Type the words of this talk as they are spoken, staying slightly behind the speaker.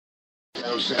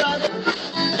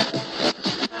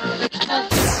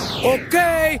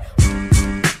Okay.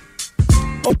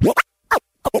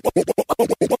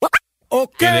 Okay.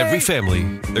 In every family,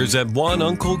 there's that one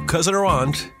uncle, cousin, or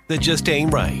aunt that just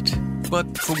ain't right.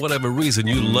 But for whatever reason,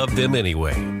 you love them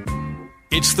anyway.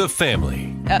 It's the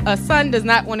family. A son does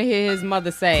not want to hear his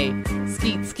mother say,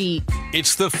 skeet, skeet.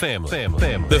 It's the family.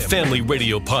 The Family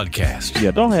Radio Podcast.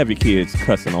 Yeah, don't have your kids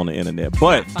cussing on the internet,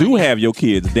 but do have your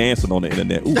kids dancing on the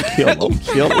internet. Ooh, kill them,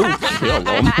 kill them, kill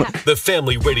them. The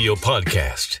Family Radio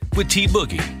Podcast with T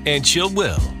Boogie and Chill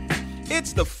Will.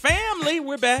 It's the family.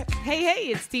 We're back. Hey,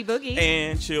 it's T Boogie.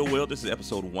 And Chill Will. This is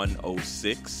episode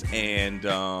 106. And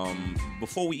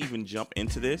before we even jump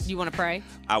into this, You want to pray?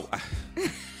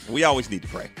 We always need to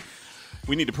pray.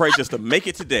 We need to pray just to make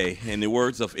it today, in the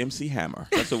words of MC Hammer.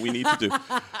 That's what we need to do.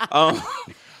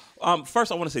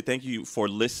 First, I want to say thank you for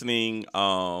listening.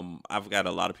 I've got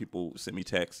a lot of people send me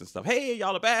texts and stuff. Hey,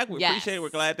 y'all are back. We appreciate it. We're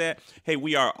glad that. Hey,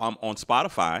 we are on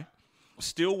Spotify.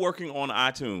 Still working on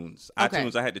iTunes. Okay.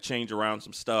 iTunes, I had to change around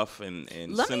some stuff and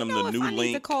Let send them me know the new if I link.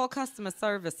 need to call customer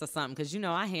service or something, because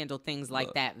I handle things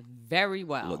like that very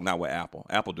well. Look, not with Apple.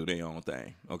 Apple do their own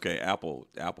thing. Okay, Apple,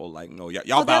 like, no,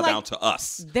 y'all bow down to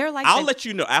us. They're like, I'll let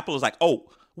you know. Apple is like,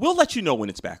 we'll let you know when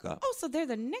it's back up. Oh, so they're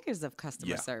the niggers of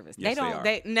customer service. Yes, they don't.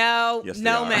 they are. No, Yes, they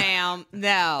no, are. ma'am,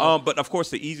 no. But of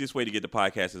course, the easiest way to get the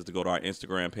podcast is to go to our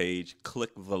Instagram page, click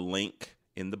the link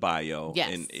in the bio,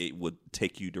 Yes. and it would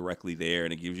take you directly there,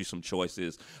 and it gives you some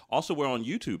choices. Also, we're on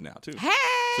YouTube now too. Hey!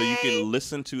 So you can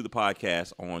listen to the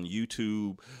podcast on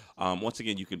YouTube. Once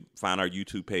again, you can find our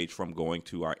YouTube page from going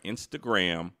to our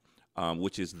Instagram,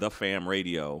 which is The Fam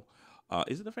Radio.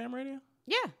 Is it The Fam Radio?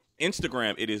 Yeah.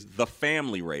 Instagram, it is The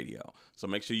Family Radio. So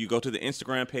make sure you go to the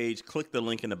Instagram page, click the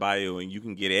link in the bio, and you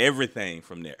can get everything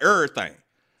from there.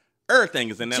 Everything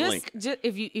is in that link. Just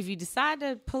if you decide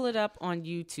to pull it up on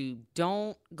YouTube,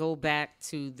 don't go back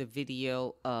to the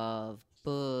video of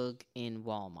Boog in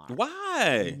Walmart.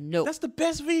 Why? Nope. That's the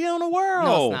best video in the world.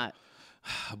 No, it's not.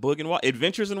 Boog in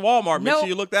Adventures in Walmart. Make sure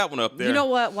you look that one up there. You know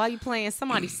what? While you playing,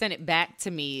 somebody sent it back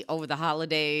to me over the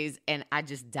holidays, and I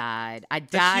just died. I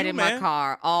died in my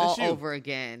car all over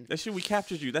again. That's you. We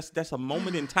captured you. That's a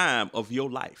moment in time of your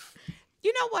life.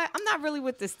 You know what? I'm not really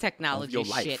with this technology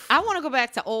shit. I want to go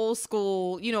back to old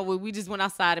school, where we just went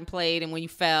outside and played, and when you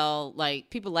fell,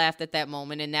 like, people laughed at that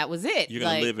moment, and that was it. You're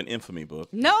going to live in infamy, Boog.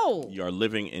 No. You are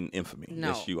living in infamy. No.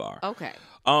 Yes, you are. Okay.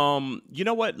 You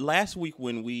know what? Last week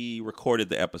when we recorded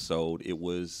the episode, it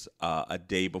was a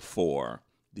day before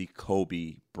the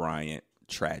Kobe Bryant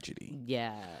tragedy.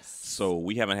 Yes. So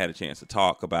we haven't had a chance to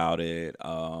talk about it.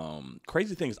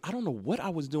 Crazy thing is, I don't know what I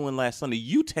was doing last Sunday.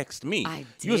 You text me. I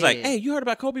did. You was like, hey, you heard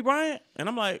about Kobe Bryant? And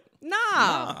I'm like,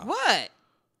 Nah. What?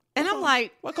 And I'm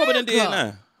like, what Kobe done did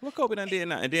now? What Kobe done did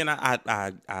now? And then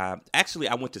I actually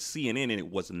went to CNN and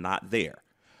it was not there.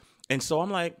 And so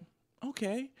I'm like,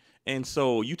 okay. And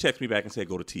so you text me back and said,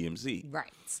 go to TMZ.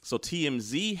 Right. So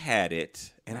TMZ had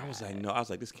it, and I was like, no. I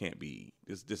was like, this can't be.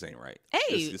 This ain't right.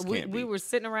 Hey, this can't we be. were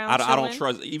sitting around. I don't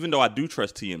trust, even though I do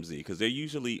trust TMZ because they're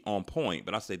usually on point.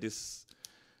 But I say this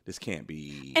can't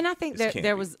be. And I think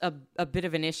there was a bit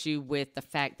of an issue with the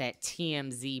fact that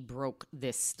TMZ broke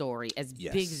this story as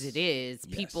big as it is.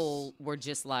 Yes. People were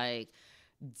just like,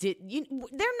 they're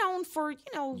known for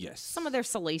some of their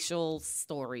salacious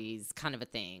stories, kind of a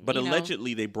thing. But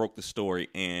allegedly they broke the story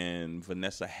and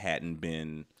Vanessa hadn't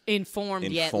been informed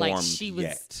yet, like she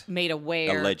was made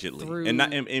aware allegedly, through and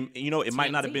it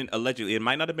might not have TMZ? been allegedly. It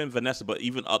might not have been Vanessa, but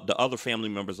even the other family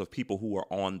members of people who were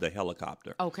on the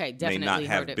helicopter. Okay, definitely may not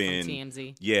have heard it been, from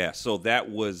TMZ. Yeah, so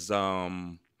that was.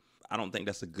 I don't think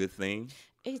that's a good thing.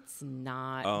 It's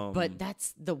not, but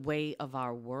that's the way of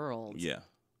our world. Yeah.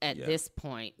 At this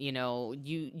point,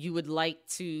 you would like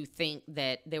to think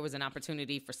that there was an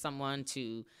opportunity for someone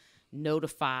to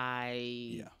notify,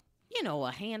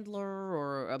 a handler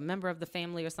or a member of the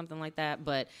family or something like that.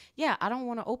 But I don't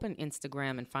want to open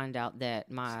Instagram and find out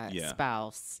that my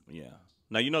spouse. Yeah.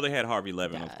 Now, they had Harvey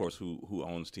Levin, of course, who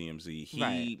owns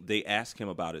TMZ. They asked him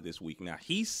about it this week. Now,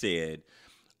 he said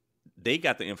they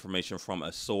got the information from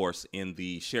a source in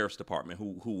the sheriff's department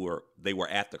who were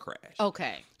at the crash.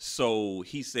 Okay. So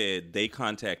he said they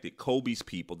contacted Kobe's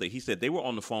people. He said they were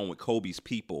on the phone with Kobe's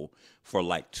people for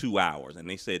like 2 hours. And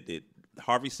they said that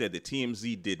Harvey said that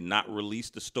TMZ did not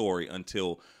release the story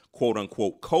until, quote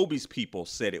unquote, Kobe's people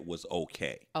said it was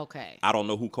okay. Okay. I don't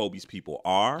know who Kobe's people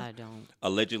are. I don't.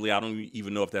 Allegedly, I don't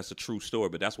even know if that's a true story,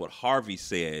 but that's what Harvey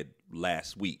said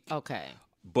last week. Okay.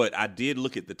 But I did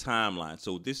look at the timeline.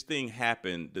 So this thing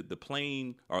happened,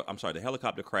 the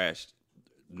helicopter crashed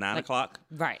 9 o'clock.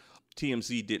 Right.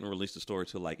 TMZ didn't release the story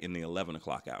till like in the 11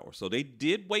 o'clock hour. So they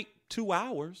did wait 2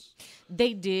 hours.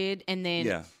 They did. And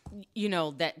then, you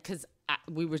know, that because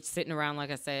we were sitting around,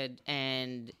 like I said,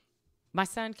 and my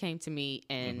son came to me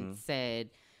and said,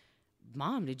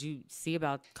 Mom, did you see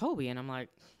about Kobe? And I'm like,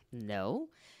 no.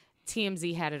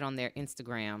 TMZ had it on their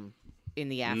Instagram in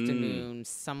the afternoon,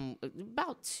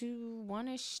 about 2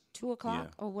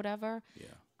 o'clock or whatever. Yeah.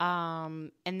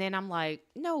 And then I'm like,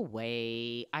 no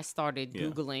way. I started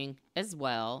Googling as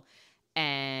well.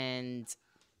 And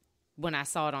when I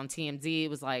saw it on TMZ, it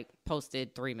was like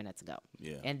posted 3 minutes ago.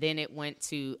 Yeah. And then it went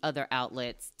to other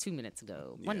outlets 2 minutes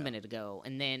ago, 1 minute ago.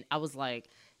 And then I was like,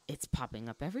 it's popping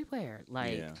up everywhere.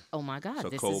 Like, oh my God, so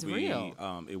this Kobe, is real.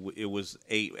 It was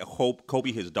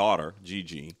Kobe, his daughter,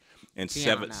 Gigi, and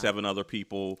seven other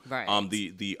people. Right.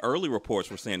 The early reports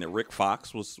were saying that Rick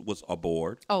Fox was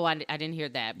aboard. Oh, I didn't hear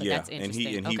that, but that's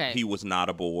interesting. And he was not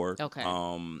aboard. Okay.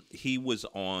 He was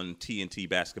on TNT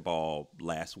Basketball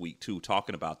last week too,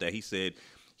 talking about that. He said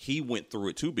he went through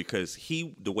it too because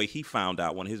the way he found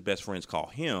out, one of his best friends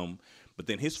called him. But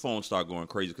then his phone started going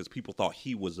crazy because people thought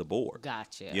he was aboard.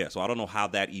 Gotcha. Yeah, so I don't know how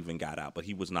that even got out, but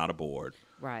he was not aboard.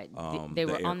 Right. They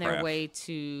were on their way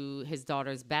to his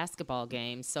daughter's basketball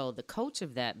game. So the coach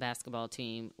of that basketball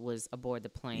team was aboard the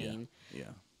plane. Yeah.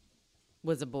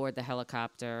 Was aboard the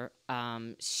helicopter.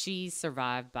 She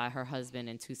survived by her husband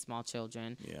and 2 small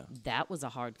children. Yeah. That was a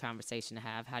hard conversation to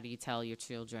have. How do you tell your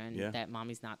children that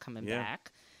mommy's not coming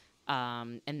back?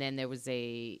 And then there was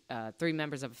 3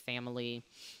 members of a family.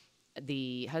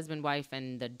 The husband, wife,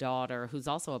 and the daughter, who's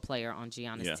also a player on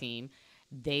Gianna's team,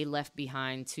 they left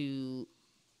behind 2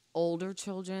 older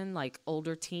children, like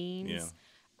older teens.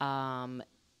 Yeah.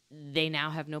 They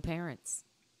now have no parents.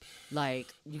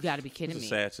 Like, you got to be kidding me.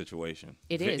 It's a sad situation.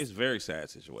 It is. It's a very sad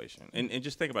situation. And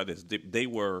just think about this. They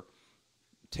were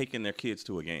taking their kids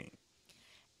to a game.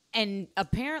 And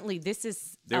apparently this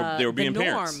is they were being the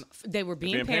norm. Parents. They were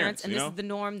being parents, and this is the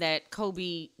norm that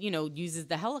Kobe, uses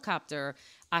the helicopter.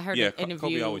 I heard an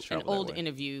old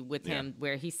interview with him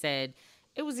where he said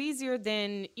it was easier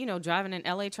than, driving in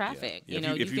LA traffic.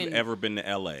 Yeah. If you've ever been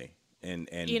to LA and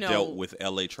dealt with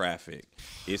LA traffic,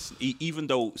 it's even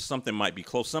though something might be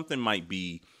close, something might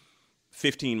be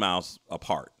 15 miles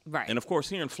apart. Right. And of course,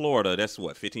 here in Florida, that's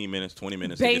 15 minutes, 20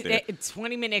 minutes to get there.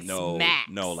 20 minutes max.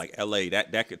 No, like LA,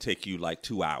 that could take you like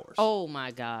 2 hours. Oh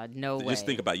my God, no way. Just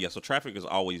think about so traffic is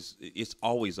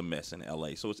always a mess in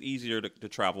LA. So it's easier to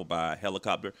travel by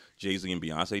helicopter. Jay-Z and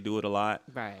Beyonce do it a lot.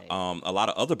 Right. A lot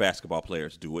of other basketball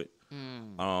players do it.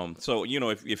 So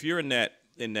if you're in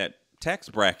that tax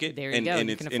bracket and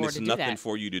it's nothing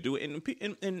for you to do it,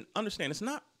 and understand it's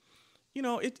not.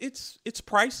 It's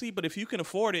pricey, but if you can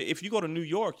afford it, if you go to New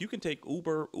York, you can take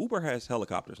Uber. Uber has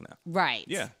helicopters now. Right.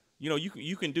 Yeah.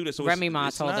 You can do this. So Remy Ma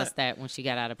told us that when she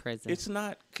got out of prison. It's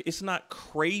not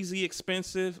crazy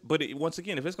expensive, but once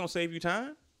again, if it's gonna save you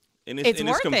time, and it's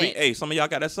worth it. Hey, some of y'all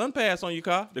got that sun pass on your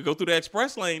car to go through the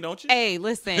express lane, don't you? Hey,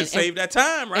 listen, save that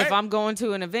time, right? If I'm going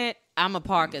to an event, I'm a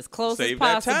park as close as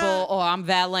possible, or I'm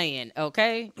valeting.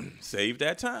 Okay. Save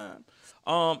that time.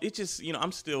 It just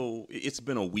it's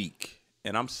been a week.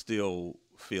 And I'm still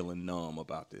feeling numb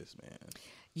about this, man.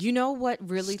 You know what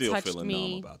really touched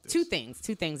me? Two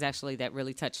things actually that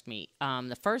really touched me.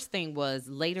 The first thing was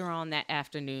later on that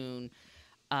afternoon,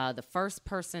 the first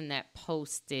person that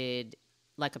posted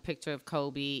like a picture of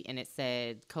Kobe and it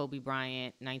said Kobe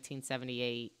Bryant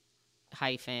 1978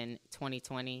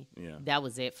 -2020. Yeah. That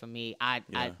was it for me.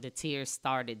 The tears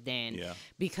started then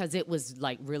because it was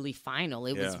like really final.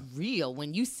 It was real.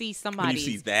 When you see somebody,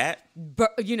 see that,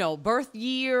 birth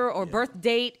year or birth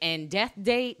date and death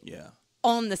date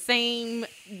on the same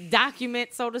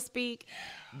document, so to speak.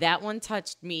 That one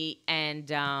touched me. And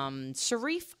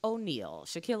Shaquille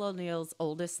O'Neal's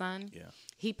oldest son,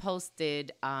 he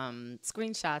posted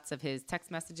screenshots of his text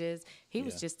messages. He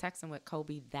was just texting with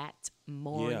Kobe that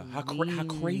morning. Yeah, how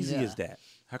crazy is that?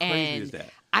 How crazy is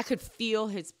that? I could feel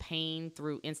his pain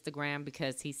through Instagram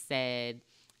because he said,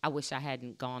 I wish I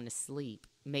hadn't gone to sleep.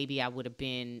 Maybe I would have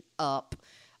been up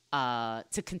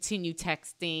to continue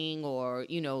texting or,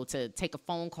 to take a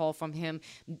phone call from him.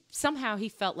 Somehow he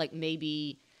felt like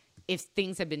maybe if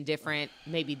things had been different,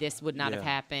 maybe this would not have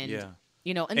happened. Yeah.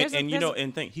 He's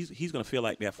going to feel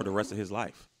like that for the rest of his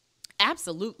life.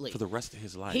 Absolutely. For the rest of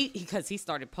his life. Because he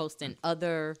started posting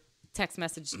other text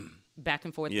messages back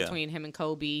and forth between him and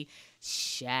Kobe.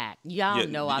 Shaq. Y'all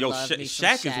know I love me some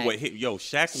Shaq.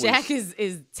 Shaq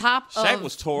is top Shaq of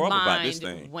was tore up about this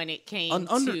mind thing. when it came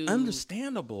to...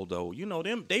 Understandable, though.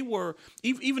 They were...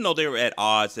 Even though they were at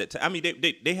odds,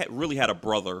 they had really had a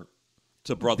brother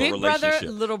to brother Big relationship.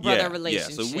 brother, little brother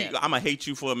relationship. Yeah, so I'm going to hate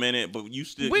you for a minute, but you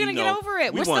still, we're going to get over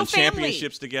it. We We're won still family.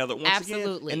 championships together. Once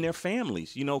Absolutely. Again, and they're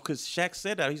families, because Shaq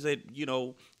said that. He said,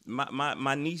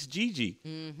 my niece Gigi,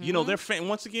 they're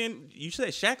once again, you said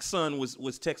Shaq's son was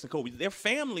texting Kobe. Their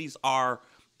families are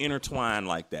intertwined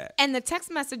like that. And the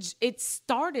text message, it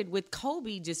started with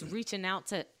Kobe just reaching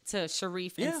out to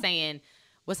Sharif and saying,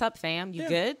 "What's up, fam? You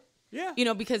good?" Yeah.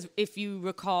 Because if you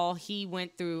recall, he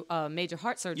went through major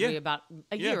heart surgery about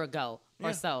a year ago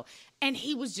or so. And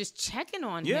he was just checking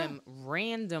on him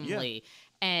randomly.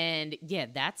 Yeah. And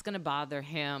that's going to bother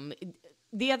him.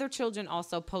 The other children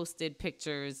also posted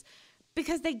pictures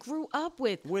because they grew up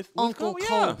with Uncle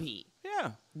Kobe.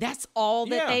 Yeah. That's all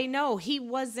that they know. He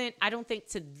wasn't, I don't think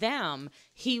to them,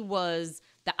 he was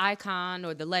the icon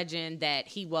or the legend that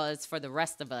he was for the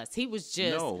rest of us. He was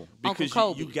just Uncle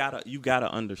Kobe. You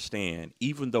gotta understand,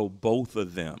 even though both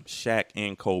of them, Shaq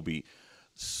and Kobe,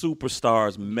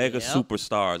 superstars, mega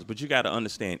superstars, but you gotta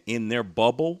understand, in their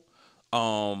bubble,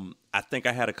 I think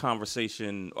I had a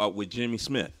conversation with Jimmy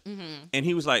Smith, and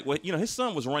he was like, well, his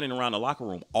son was running around the locker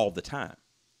room all the time.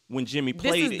 When Jimmy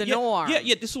played, this is the norm.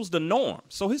 Yeah, this was the norm.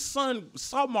 So his son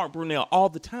saw Mark Brunell all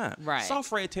the time. Right. Saw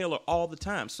Fred Taylor all the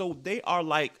time. So they are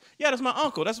like, that's my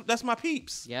uncle. That's my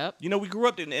peeps. Yep. We grew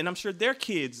up in, and I'm sure their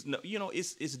kids,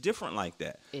 it's different like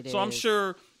that. So I'm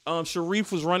sure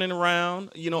Sharif was running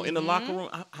around, in the locker room.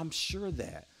 I'm sure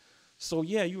that. So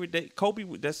you were Kobe.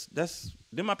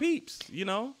 They're my peeps.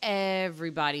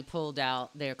 Everybody pulled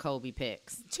out their Kobe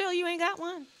pics. Chill, you ain't got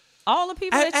one. All the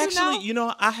people that actually,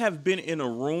 I have been in a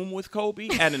room with Kobe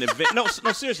at an event. No,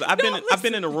 seriously, I've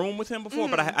been in a room with him before,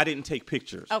 but I didn't take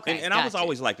pictures. Okay, and I was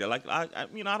always like that. Like I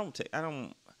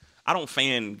don't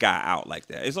fan guy out like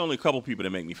that. It's only a couple people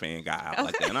that make me fan guy out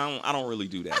like that, and I don't really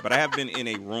do that. But I have been in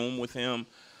a room with him.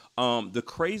 The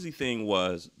crazy thing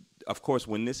was, of course,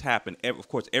 when this happened, of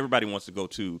course, everybody wants to go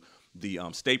to the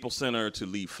Staples Center to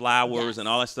leave flowers and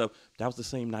all that stuff. That was the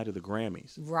same night of the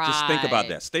Grammys. Right. Just think about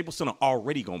that. Staples Center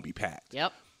already going to be packed.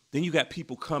 Yep. Then you got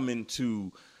people coming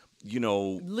to,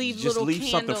 leave something for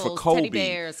candles, Kobe. teddy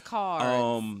bears,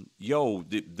 cards.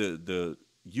 The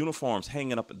uniforms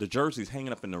hanging up, the jerseys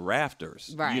hanging up in the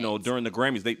rafters. Right. During the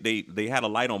Grammys, they had a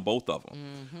light on both of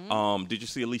them. Did you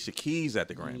see Alicia Keys at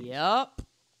the Grammys? Yep.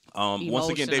 Once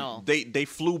again, they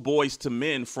flew Boys to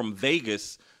Men from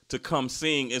Vegas to come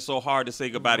sing It's So Hard to Say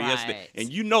Goodbye to Yesterday. And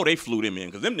they flew them in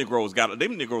because them Negroes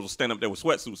will stand up there with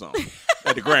sweatsuits on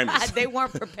at the Grammys. They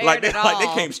weren't prepared at all. Like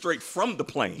they came straight from the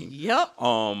plane. Yep.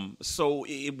 So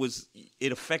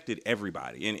it affected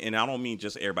everybody. And I don't mean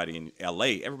just everybody in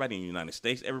LA, everybody in the United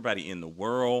States, everybody in the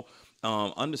world.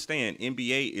 Understand,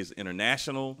 NBA is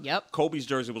international. Yep. Kobe's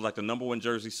jersey was like the #1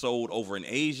 jersey sold over in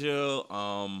Asia.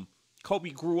 Kobe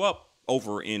grew up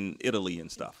over in Italy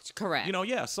and stuff. Correct.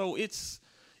 So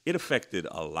it affected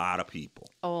a lot of people.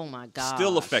 Oh my God.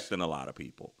 Still affecting a lot of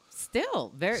people.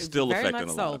 Still very affecting much a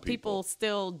so. lot of people.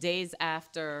 Still days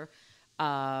after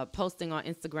posting on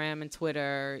Instagram and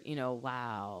Twitter,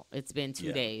 wow, it's been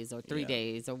 2 days or 3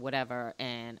 days or whatever,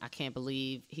 and I can't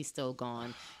believe he's still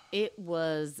gone. It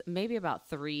was maybe about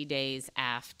 3 days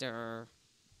after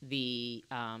the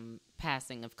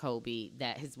passing of Kobe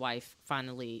that his wife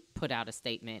finally put out a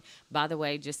statement. By the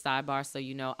way, just sidebar, so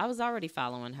you know, I was already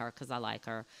following her because I like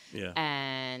her. Yeah.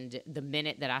 And the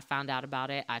minute that I found out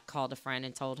about it, I called a friend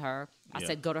and told her. I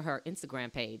said, go to her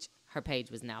Instagram page. Her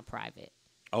page was now private.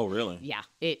 Oh, really? Yeah.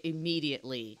 It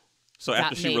immediately. So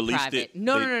after she released private. it?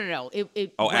 No. It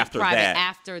went after private that.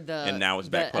 After the. And now it's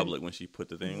back public when she put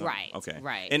the thing right, on? Okay.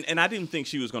 Right. And I didn't think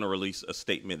she was going to release a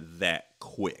statement that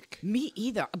quick. Me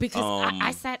either. Because I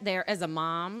sat there as a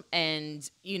mom and,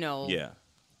 you know. Yeah.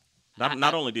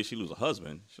 Not only did she lose a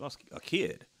husband, she lost a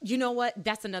kid. You know what?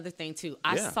 That's another thing, too.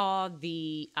 I saw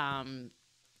the,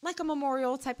 like a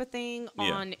memorial type of thing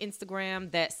on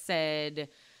Instagram that said,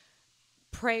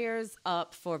 prayers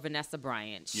up for Vanessa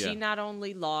Bryant. She not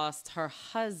only lost her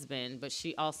husband, but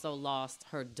she also lost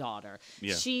her daughter.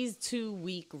 Yeah. She's too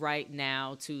weak right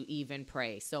now to even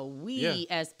pray. So we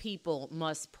as people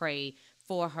must pray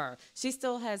for her. She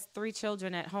still has 3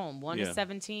 children at home. One is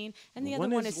 17 and the other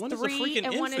one is 3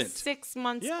 and one is 6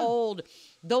 months old.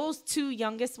 Those 2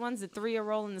 youngest ones, the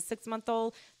 3-year-old and the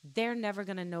 6-month-old, they're never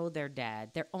going to know their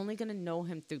dad. They're only going to know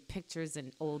him through pictures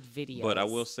and old videos. But I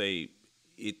will say,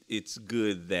 it's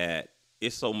good that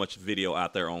it's so much video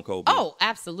out there on Kobe. Oh,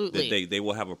 absolutely. That they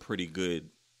will have a pretty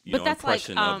good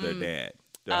impression of their dad.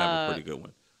 They'll have a pretty good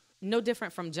one. No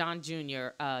different from John Jr.,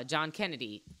 John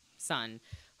Kennedy's son,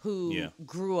 who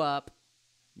grew up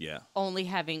only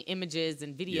having images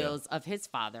and videos of his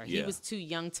father. He was too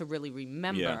young to really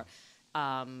remember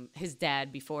his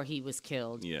dad before he was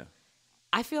killed. Yeah.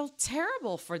 I feel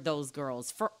terrible for those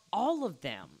girls, for all of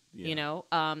them. Yeah. You know,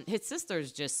 his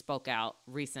sisters just spoke out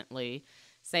recently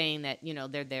saying that, you know,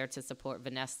 they're there to support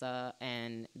Vanessa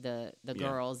and the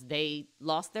girls. They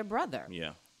lost their brother.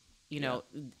 Yeah. You know,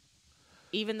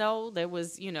 even though there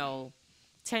was, you know,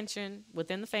 tension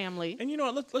within the family. And you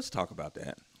know what? Let's talk about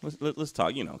that. Let's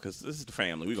talk, you know, because this is the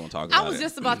family. We're going to talk about it. I was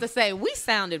just about to say, we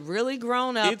sounded really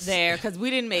grown up there because we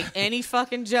didn't make any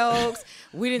fucking jokes.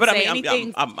 We didn't say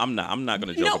anything. I'm not going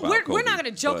to joke about Kobe. We're not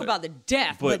going to joke about the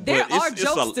death, but there are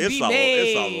jokes to be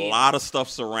made. It's a lot of stuff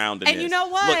surrounding this. And you know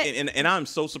what? Look, and I'm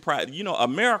so surprised. You know,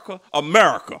 America.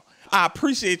 I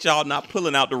appreciate y'all not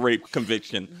pulling out the rape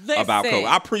conviction about Kobe.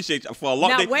 I appreciate y'all for a long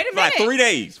now, day. wait a for like minute. 3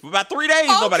 days. For about 3 days,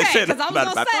 nobody said it.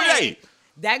 About 3 days.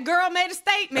 That girl made a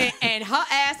statement, and her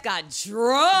ass got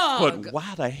drunk. But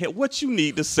why the hell? What you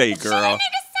need to say, girl? She didn't need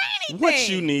to say anything. What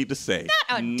you need to say?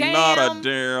 Not a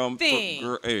damn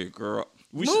thing. Hey, girl.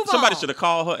 Move somebody on. should have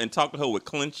called her and talked to her with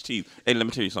clenched teeth. Hey, let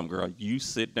me tell you something, girl. You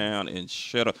sit down and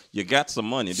shut up. You got some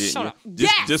money, didn't Shut you?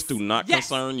 up. This do not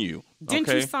concern you. Didn't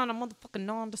okay? you sign a motherfucking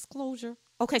non-disclosure?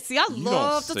 Okay, see, I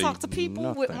love to talk to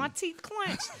people with my teeth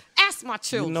clenched. Ask my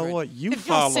children. You know what? You if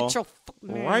y'all follow sit your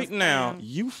fucking right ass now. down.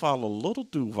 You follow Little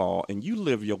Duval and you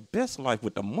live your best life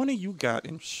with the money you got.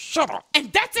 And shut up.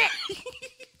 And that's it.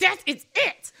 It's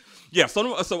it. Yeah.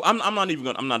 So I'm not even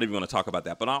gonna talk about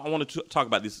that. But I want to talk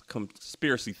about these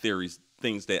conspiracy theories,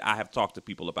 things that I have talked to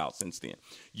people about since then.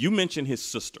 You mentioned his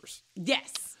sisters.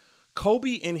 Yes.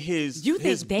 Kobe and his You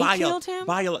think they killed him?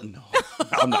 No,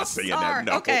 I'm not saying that.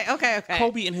 No. Okay.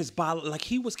 Kobe and his like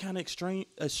he was kind of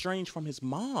estranged from his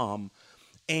mom,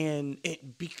 and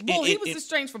he was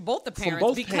estranged from both the parents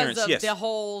both because parents, of yes. the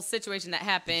whole situation that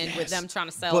happened with them trying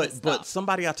to sell But his stuff. but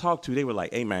somebody I talked to, they were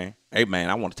like, hey man,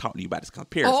 I want to talk to you about this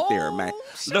conspiracy theory, man.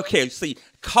 Sure. Look here, see,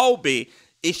 Kobe.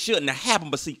 It shouldn't have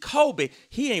happened, but see, Kobe,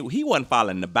 he wasn't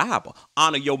following the Bible.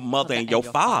 Honor your mother and your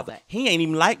father. He ain't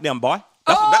even like them, boy.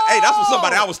 That's what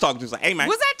somebody I was talking to. Like, hey man,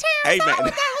 was that Terrence? Hey man,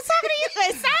 Was talking to you?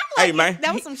 It sounded like hey man,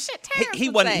 that was some shit. Terrence he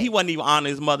wasn't even honor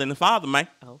his mother and his father, man.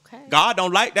 Okay. God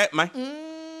don't like that, man.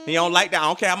 He don't like that. I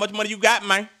don't care how much money you got,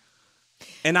 man.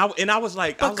 And I was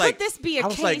like, but could this be a I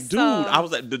was case like, dude. of... I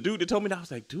was like, the dude that told me that. I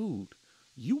was like, dude,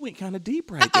 you went kind of deep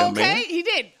right there, man. Okay, he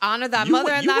did. Honor thy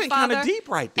mother and thy went father. kind of deep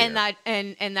right there.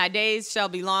 And thy days shall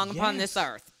be long upon this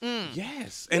earth.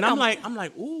 Yes. And I'm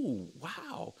like, ooh,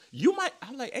 wow.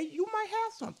 I'm like, hey, you might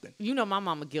have something. You know, my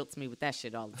mama guilts me with that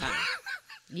shit all the time.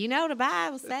 You know, the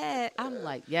Bible said. I'm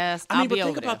like, yes, I mean, but be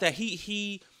think over about there. that.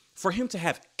 He for him to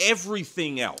have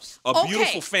everything else, a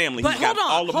beautiful family, but he's got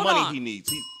all the money he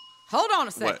needs. Hold on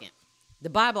a second. What? The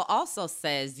Bible also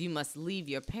says you must leave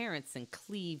your parents and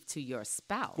cleave to your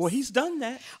spouse. Well, he's done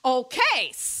that.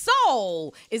 Okay,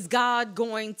 so is God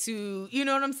going to, you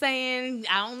know what I'm saying?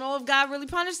 I don't know if God really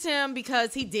punished him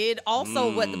because he did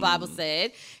also what the Bible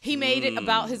said. He made it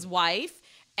about his wife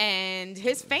and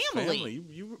his family.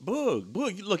 You Bug.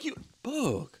 Look,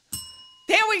 Bug.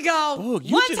 There we go. Bug,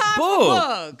 One time for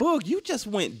Bug. Bug, you just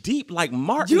went deep like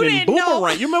Martin You and didn't know.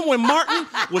 Boomerang. You remember when Martin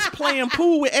was playing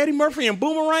pool with Eddie Murphy and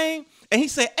Boomerang? And he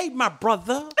said, hey, my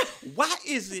brother, why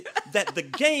is it that the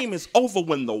game is over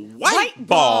when the white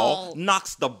ball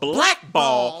knocks the black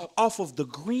ball off of the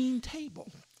green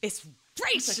table? It's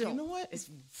racial. Like, you know what? It's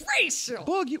racial.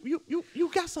 Bug,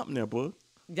 you got something there, Bug.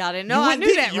 Y'all didn't know I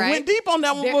knew that, right? You went deep on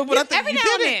that one, but I think every you now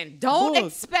did and it. then. Don't Bug.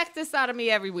 expect this out of me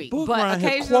every week. Bug but around here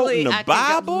occasionally quoting the I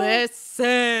Bible? can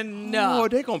listen. Oh,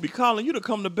 they're going to be calling you to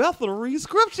come to Bethel to read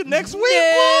scripture next week,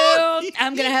 No, boy.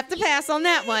 I'm going to have to pass on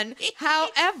that one.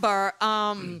 However,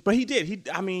 But he did.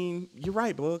 I mean, you're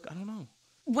right, Bug. I don't know.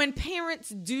 when parents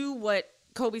do what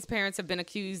Kobe's parents have been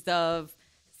accused of,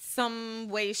 some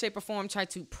way, shape, or form try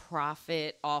to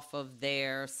profit off of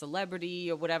their celebrity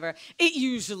or whatever, it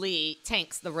usually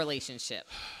tanks the relationship.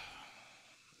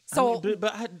 So,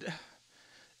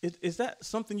 Is that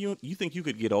something you think you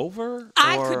could get over?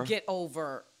 I could get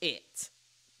over it.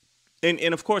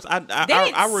 And of course I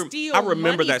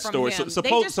remember that story. So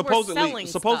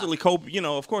supposedly Kobe, you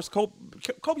know, of course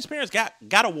Kobe's parents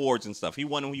got awards and stuff. He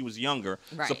won when he was younger.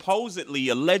 Right. Supposedly,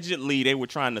 allegedly, they were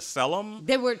trying to sell them.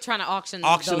 They were trying to auction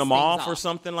them off or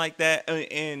something like that.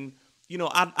 And you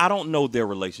know, I don't know their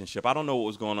relationship. I don't know what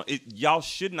was going on. Y'all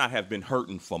should not have been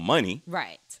hurting for money,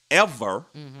 right? Ever.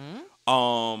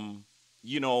 Mm-hmm.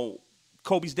 You know,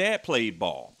 Kobe's dad played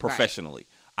ball professionally.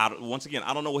 Right. Once again,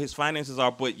 I don't know what his finances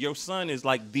are, but your son is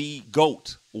like the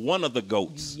GOAT, one of the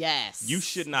GOATs. Yes, you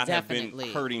should not definitely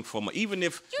have been hurting for money. Even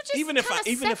if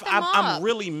I'm I'm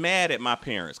really mad at my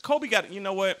parents. Kobe got, you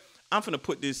know what? I'm finna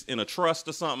put this in a trust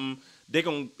or something.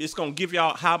 It's gonna give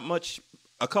y'all how much?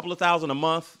 A couple of $1,000 a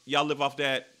month. Y'all live off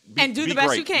that. and do the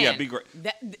best you can. Yeah, be great.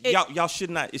 Y'all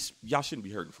shouldn't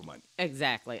be hurting for money.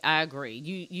 Exactly, I agree.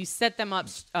 You set them up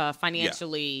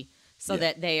financially so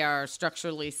that they are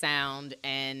structurally sound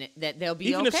and that they'll be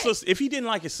even okay. if he didn't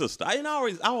like his sister. I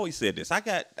always said this. I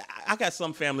got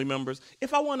some family members.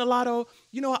 If I won a lotto,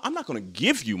 I'm not going to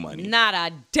give you money. Not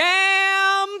a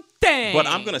damn thing. But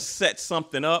I'm going to set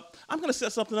something up. I'm going to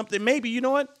set something up that maybe, you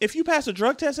know what? If you pass a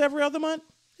drug test every other month,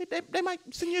 they might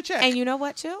send you a check. And you know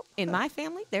what, Chill? In my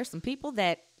family, there's some people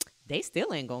that they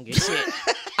still ain't going to get shit.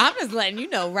 I'm just letting you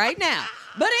know right now.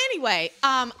 But anyway,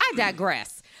 I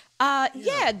digress.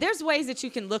 There's ways that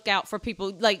you can look out for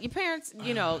people. Like your parents,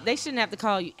 they shouldn't have to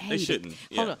call you. Hey, they shouldn't.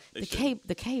 Hold on,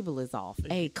 the cable is off.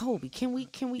 Hey, Kobe, can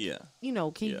you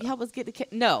help us get the cable?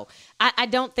 No, I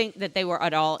don't think that they were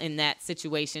at all in that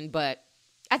situation, but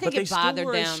I think it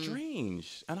bothered them.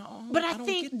 Strange. I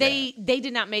think they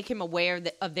did not make him aware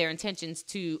of their intentions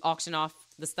to auction off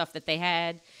the stuff that they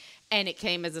had. And it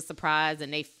came as a surprise,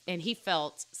 and he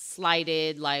felt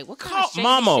slighted. Like, what kind of shady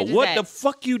Mama, shit is what that? the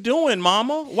fuck you doing,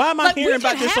 Mama? Why am I hearing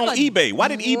about this on eBay? Why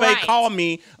did eBay call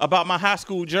me about my high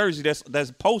school jersey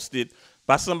that's posted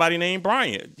by somebody named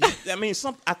Bryant? I mean,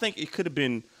 I think it could have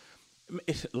been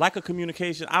like a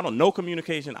communication. I don't know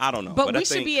communication. I don't know. But we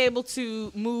should be able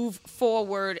to move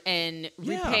forward and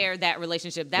repair that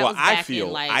relationship. That was back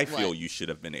in I feel you should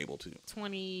have been able to.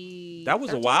 20. That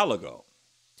was a while ago.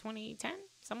 2010.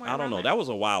 I don't know. That was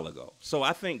a while ago. So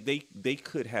I think they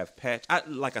could have patched.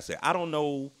 Like I said, I don't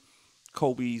know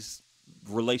Kobe's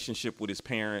relationship with his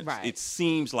parents. Right. It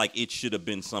seems like it should have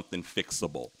been something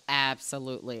fixable.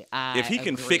 Absolutely. If he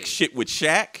can fix shit with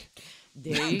Shaq,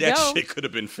 there you that go. shit could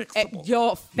have been fixable.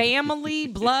 Your family,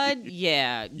 blood,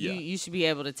 you should be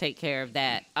able to take care of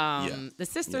that. The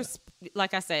sisters,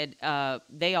 like I said,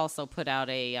 they also put out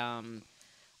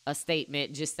a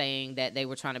statement just saying that they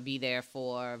were trying to be there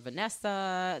for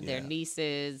Vanessa, their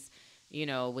nieces,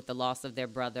 with the loss of their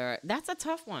brother. That's a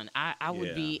tough one. I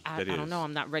don't know.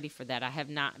 I'm not ready for that. I have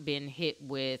not been hit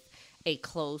with a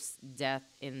close death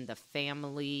in the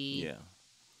family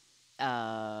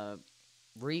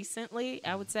recently,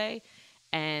 I would say.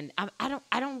 And I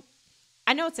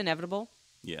know it's inevitable.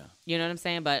 Yeah. You know what I'm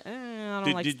saying? But I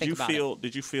don't like to think about it.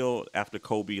 Did you feel after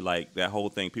Kobe, like that whole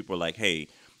thing, people were like, hey,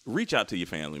 reach out to your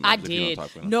family members. I if did. You don't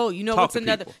talk to them. No, you know talk what's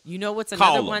another? People. You know what's Call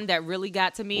another them. one that really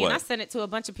got to me, What? and I sent it to a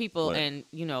bunch of people, What? and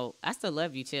I still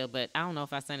love you, Chill, but I don't know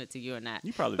if I sent it to you or not.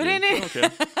 You probably but did. You don't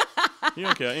care. You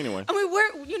don't care anyway. I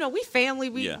mean, we family.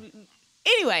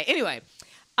 Anyway,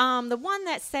 the one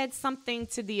that said something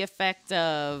to the effect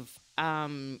of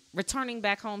returning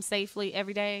back home safely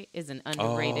every day is an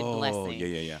underrated blessing.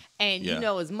 Yeah. And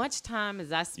as much time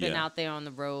as I spend out there on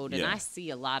the road, and I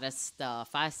see a lot of stuff.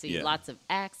 I see lots of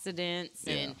accidents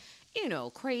and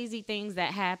crazy things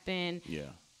that happen. Yeah.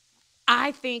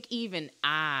 I think even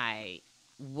I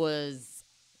was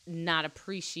not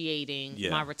appreciating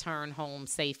my return home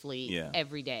safely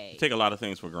every day. Take a lot of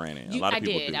things for granted. A lot of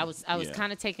people did. do. I was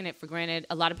kind of taking it for granted.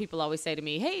 A lot of people always say to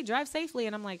me, "Hey, drive safely,"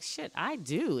 and I'm like, "Shit, I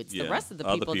do." It's the rest of the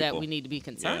people that we need to be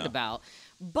concerned about.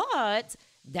 But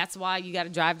that's why you got to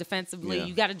drive defensively. Yeah.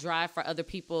 You got to drive for other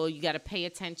people. You got to pay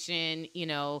attention.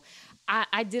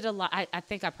 I did a lot. I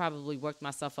think I probably worked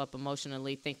myself up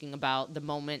emotionally thinking about the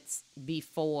moments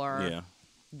before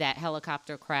that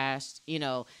helicopter crashed.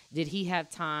 Did he have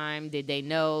time? Did they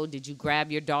know? Did you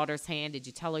grab your daughter's hand? Did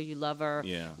you tell her you love her?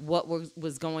 Yeah. What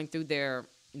was going through their,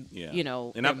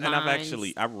 and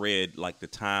I've read like the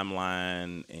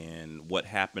timeline and what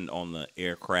happened on the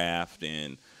aircraft,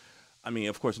 and I mean,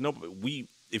 of course,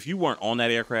 if you weren't on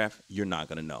that aircraft, you're not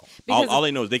going to know. All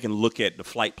they know is they can look at the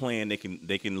flight plan. They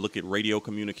can look at radio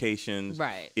communications.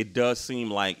 Right. It does seem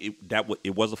like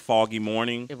it was a foggy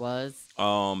morning. It was.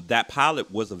 That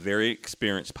pilot was a very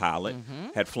experienced pilot.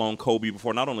 Mm-hmm. Had flown Kobe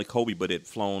before. Not only Kobe, but had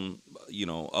flown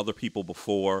other people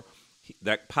before.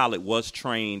 That pilot was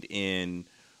trained in.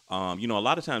 A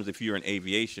lot of times if you're in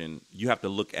aviation, you have to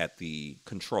look at the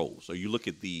controls, or you look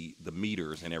at the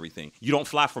meters and everything. You don't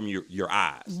fly from your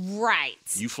eyes. Right.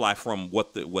 You fly from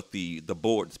what the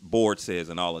board says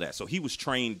and all of that. So he was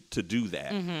trained to do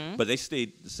that. Mm-hmm. But they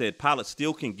said pilots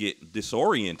still can get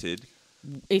disoriented.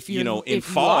 If you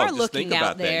fog, are looking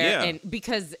out there, that. and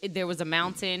because there was a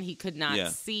mountain, he could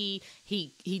not see.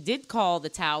 He did call the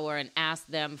tower and ask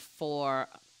them for.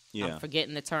 I'm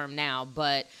forgetting the term now,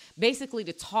 but basically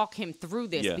to talk him through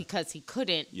this because he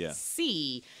couldn't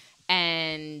see,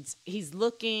 and he's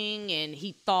looking, and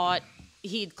he thought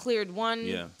he had cleared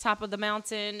one top of the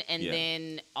mountain, and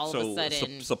then all of a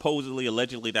sudden, supposedly,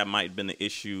 allegedly, that might have been the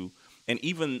issue. And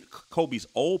even Kobe's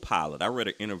old pilot, I read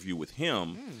an interview with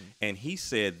him, and he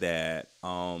said that,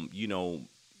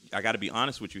 I got to be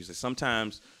honest with you. He said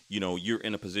sometimes, you're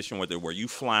in a position where you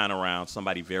flying around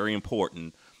somebody very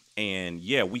important, and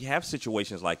yeah, we have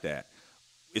situations like that.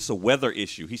 It's a weather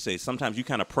issue. He says sometimes you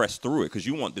kind of press through it because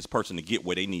you want this person to get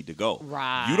where they need to go.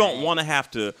 Right. You don't want to have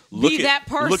to look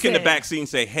in the back seat and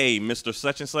say, "Hey, Mr.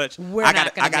 Such and Such, I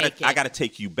got to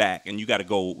take you back, and you got to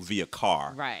go via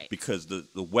car, right? Because the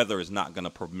weather is not going to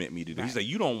permit me to do." Right. He said,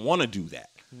 "You don't want to do that."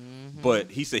 Mm-hmm. But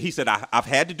he said I've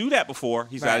had to do that before.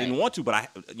 He said I didn't want to, but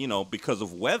because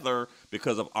of weather,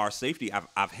 because of our safety,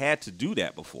 I've had to do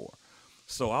that before.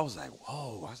 So I was like,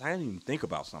 whoa, I didn't even think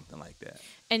about something like that.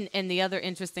 And the other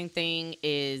interesting thing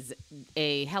is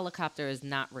a helicopter is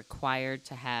not required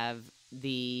to have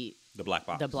the black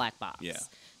box. The black box. Yeah.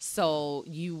 So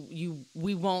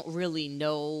we won't really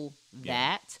know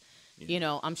that.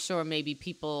 Yeah. I'm sure maybe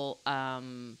people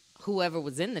whoever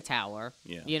was in the tower,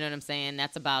 you know what I'm saying?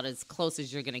 That's about as close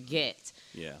as you're going to get.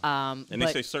 Yeah. And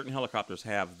they say certain helicopters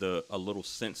have a little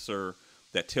sensor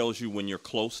that tells you when you're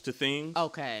close to things.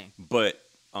 Okay. But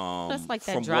that's like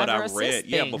that from driver what I assist read,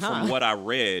 thing, from what I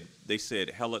read, they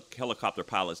said helicopter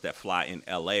pilots that fly in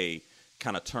LA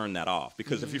kind of turn that off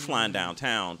because if you're flying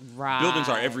downtown, buildings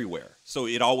are everywhere, so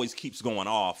it always keeps going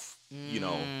off.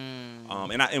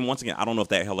 And once again, I don't know if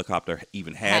that helicopter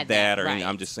even had that or anything.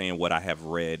 I'm just saying what I have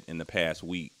read in the past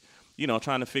week.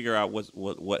 Trying to figure out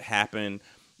what happened.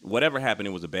 Whatever happened,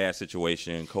 it was a bad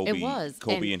situation.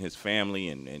 Kobe and his family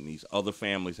and these other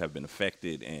families have been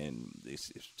affected, and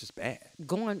it's just bad.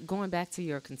 Going back to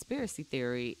your conspiracy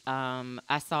theory,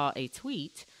 I saw a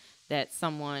tweet that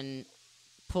someone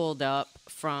pulled up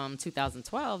from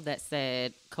 2012 that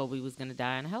said Kobe was going to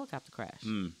die in a helicopter crash.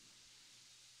 Who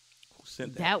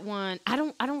sent that? That one, I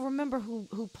don't remember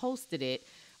who posted it,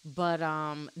 but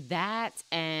that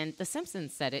and The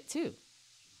Simpsons said it too.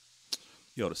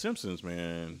 Yo, The Simpsons,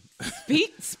 man.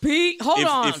 Speak. Hold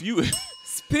on. If you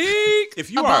speak, if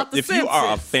you are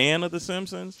a fan of The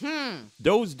Simpsons,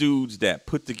 those dudes that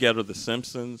put together The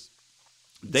Simpsons,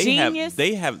 they are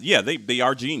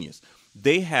genius.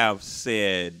 They have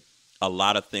said a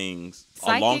lot of things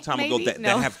a long time ago that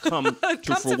have come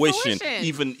to fruition.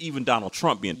 Even Donald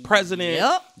Trump being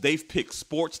president, they've picked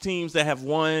sports teams that have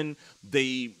won.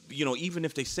 They, even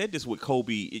if they said this with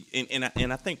Kobe, and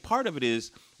I think part of it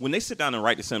is when they sit down and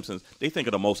write The Simpsons, they think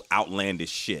of the most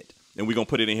outlandish shit, and we're gonna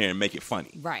put it in here and make it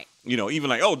funny, right? Even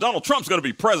like, oh, Donald Trump's gonna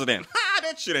be president.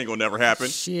 That shit ain't gonna never happen.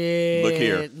 Shit. Look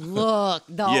here. Look,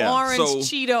 the orange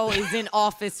Cheeto is in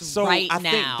office right now. So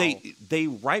I think they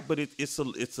write, but it's a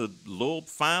little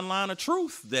fine line of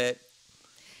truth that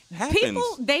happens.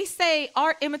 People, they say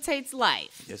art imitates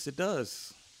life. Yes, it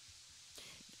does.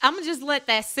 I'm going to just let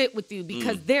that sit with you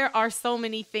because there are so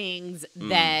many things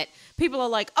that people are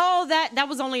like, oh, that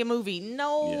was only a movie.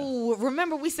 No,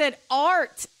 remember we said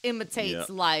art imitates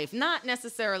life, not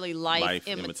necessarily life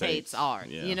imitates art.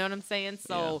 Yeah. You know what I'm saying?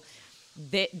 So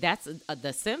that's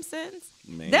The Simpsons.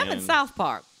 Man. Them and South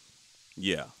Park.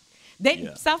 Yeah.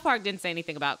 South Park didn't say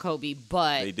anything about Kobe,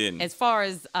 but they didn't. As far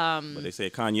as but they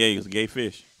said Kanye is a gay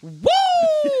fish. Woo!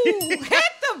 Hit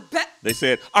the They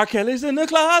said R. Kelly's in the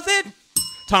closet.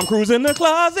 Tom Cruise in the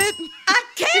closet. I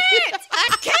can't.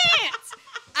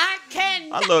 I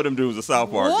cannot. I love them dudes at South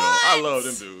Park, though. I love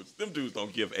them dudes. Them dudes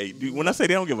don't give a... When I say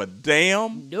they don't give a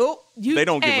damn... Nope. They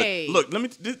don't give a... Look, let me...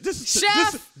 This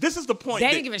is the point.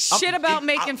 They didn't give a shit about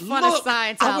making fun of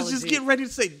Scientology. I was just getting ready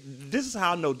to say, this is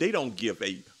how I know they don't give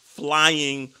a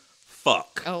flying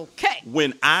fuck. Okay.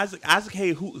 When Isaac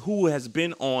Hayes, who has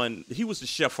been on... He was the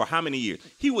chef for how many years?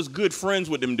 He was good friends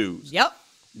with them dudes. Yep.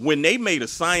 When they made a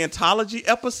Scientology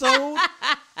episode,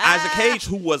 Isaac Hayes,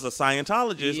 who was a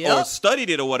Scientologist or studied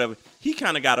it or whatever, he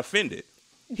kind of got offended.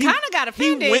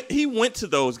 He went to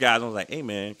those guys and was like, "Hey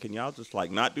man, can y'all just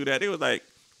like not do that?" They was like,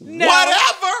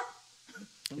 "Whatever."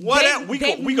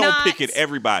 We gonna pick at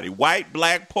everybody. White,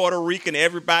 black, Puerto Rican,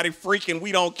 everybody freaking.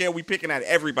 We don't care. We picking at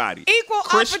everybody. Equal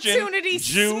Christian, opportunity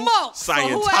Jew, smoke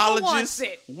Scientologist.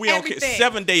 We don't care.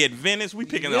 7-day Adventist. We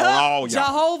picking on all y'all.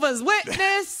 Jehovah's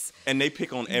Witness. And they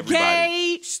pick on everybody.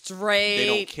 Gay, straight. They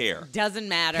don't care. Doesn't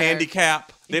matter.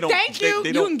 Handicap. They don't. Thank you. They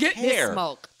you don't can get care. this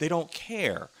smoke. They don't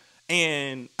care.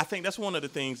 And I think that's one of the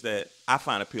things that I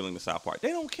find appealing to South Park. They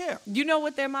don't care. You know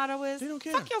what their motto is? They don't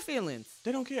care. Fuck your feelings.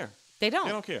 They don't care. They don't.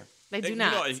 They don't care. They do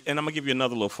not. And I'm going to give you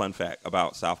another little fun fact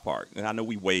about South Park. And I know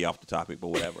we way off the topic, but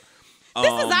whatever.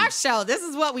 This is our show. This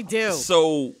is what we do.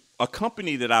 So a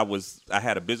company that I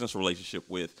had a business relationship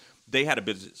with, they had a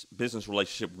business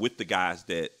relationship with the guys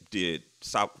that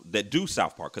do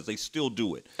South Park because they still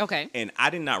do it. Okay. And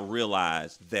I did not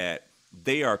realize that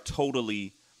they are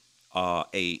totally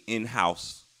a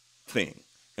in-house thing.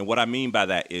 And what I mean by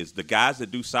that is the guys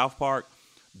that do South Park,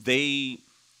 they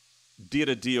did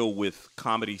a deal with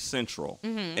Comedy Central,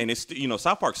 and it's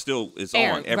South Park still is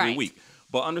on every right. week.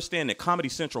 But understand that Comedy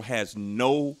Central has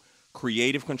no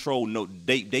creative control. No,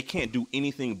 they can't do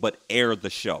anything but air the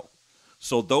show.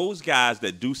 So those guys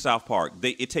that do South Park,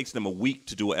 it takes them a week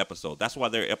to do an episode. That's why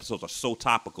their episodes are so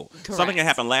topical. Correct. Something can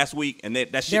happen last week, and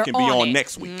that shit can be on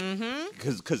next week.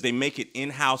 Because they make it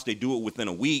in-house. They do it within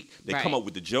a week. They come up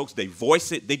with the jokes. They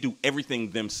voice it. They do everything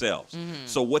themselves.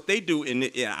 So what they do, and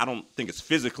I don't think it's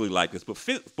physically like this,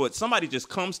 but somebody just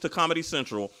comes to Comedy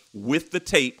Central with the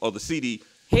tape or the CD.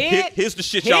 Here's the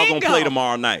shit y'all gonna play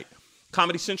tomorrow night.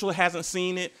 Comedy Central hasn't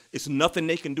seen it. It's nothing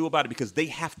they can do about it because they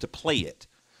have to play it.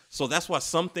 So that's why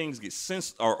some things get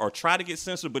censored or try to get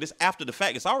censored, but it's after the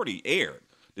fact. It's already aired.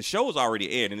 The show is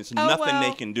already aired, and it's nothing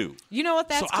they can do. You know what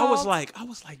that's called? So I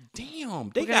was like, damn,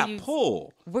 they got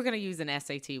pulled. We're gonna use an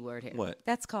SAT word here. What?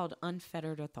 That's called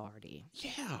unfettered authority.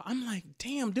 Yeah, I'm like,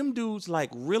 damn, them dudes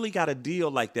like really got a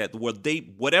deal like that where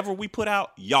whatever we put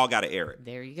out, y'all got to air it.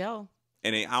 There you go.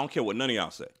 And I don't care what none of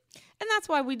y'all say. And that's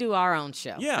why we do our own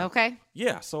show. Yeah. Okay?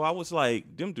 Yeah. So I was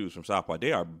like, them dudes from South Park,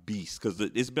 they are beasts because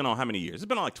it's been on how many years? It's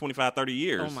been on like 25, 30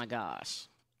 years. Oh, my gosh.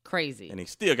 Crazy. And they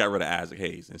still got rid of Isaac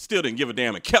Hayes and still didn't give a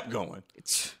damn and kept going.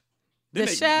 Chef.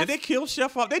 Did they kill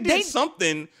Chef off? They did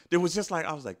something that was just like,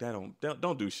 I was like,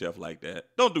 don't do Chef like that.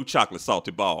 Don't do chocolate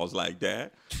salted balls like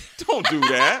that. Don't do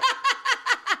that.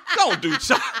 Don't do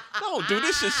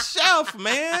this is Chef,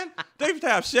 man. They used to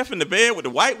have Chef in the bed with the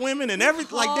white women and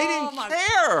everything. Like, they didn't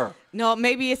care. No,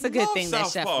 maybe it's a good thing that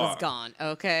South Chef Park was gone,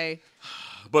 okay?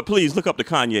 But please look up the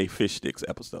Kanye Fish Sticks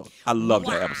episode. I love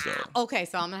that episode. Okay,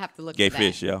 so I'm going to have to look Gay at that.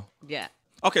 fish, yo. Yeah.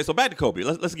 Okay, so back to Kobe.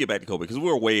 Let's get back to Kobe because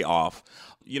we're way off.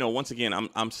 Once again,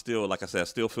 I'm still, like I said, I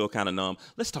still feel kind of numb.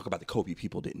 Let's talk about the Kobe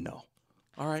people didn't know.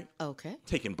 All right? Okay.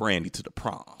 Taking Brandy to the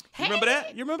prom. Hey. You remember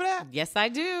that? You remember that? Yes, I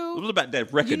do. It was about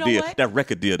that record deal. What? That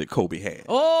record deal that Kobe had.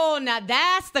 Oh, now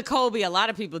that's the Kobe a lot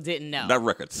of people didn't know. That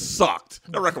record sucked.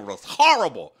 That record was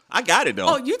horrible. I got it, though.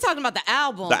 Oh, you talking about the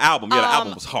album. The album. Yeah, the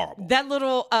album was horrible. That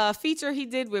little feature he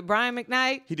did with Brian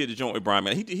McKnight. He did a joint with Brian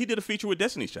McKnight. He did a feature with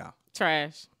Destiny's Child.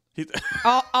 Trash.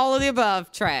 all of the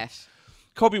above, trash.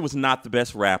 Kobe was not the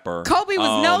best rapper. Kobe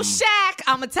was no Shaq.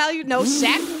 I'm going to tell you, no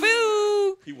Shaq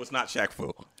Fu. He was not Shaq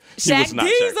Fu. Shaq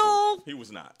Diesel. He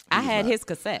was not. I had his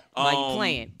cassette,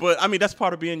 playing. But, I mean, that's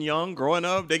part of being young, growing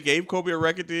up. They gave Kobe a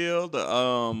record deal.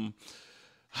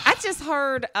 I just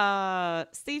heard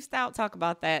Steve Stout talk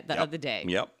about that the other day.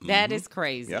 Yep. That is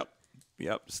crazy. Yep.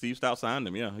 Steve Stout signed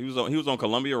him. Yeah, he was on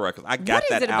Columbia Records. I got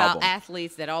that album. What is it about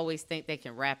athletes that always think they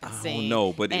can rap and sing? I don't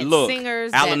know, but and look,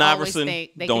 singers Allen that Iverson, always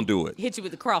think they don't can do it. Hit you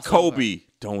with the crossover. Kobe,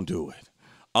 don't do it.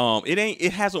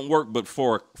 It hasn't worked, but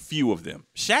for a few of them.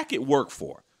 Shaq, it worked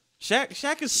for. Shaq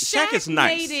is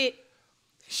nice.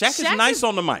 Shaq is nice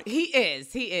on the mic. He is.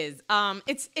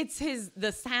 It's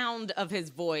the sound of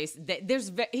his voice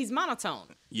that he's monotone.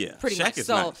 Yeah, pretty Shaq much. Is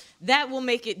so nice. That will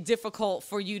make it difficult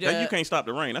for you to. Now, you can't stop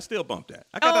the rain. I still bumped that.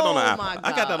 I got that on the iPad. My God.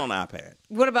 I got that on the iPad.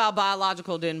 What about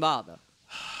biological didn't bother?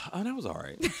 Oh, that was all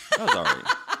right.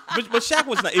 But Shaq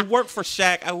was not. It worked for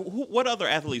Shaq. What other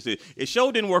athletes did? It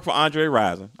sure didn't work for Andre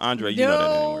Rison. Andre, you know that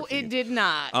didn't work for it you. did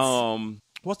not.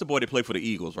 What's the boy that played for the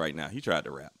Eagles right now? He tried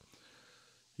to rap.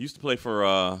 He used to play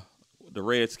for the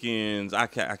Redskins.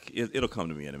 It'll come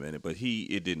to me in a minute, but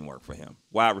it didn't work for him.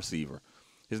 Wide receiver.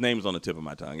 His name is on the tip of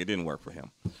my tongue. It didn't work for him.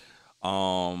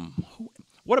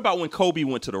 What about when Kobe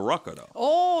went to the Rucker, though?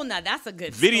 Oh, now that's a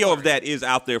good video story. of that is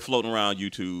out there floating around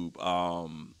YouTube.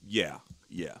 Yeah.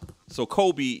 So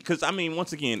Kobe, because I mean,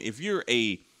 once again, if you're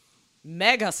a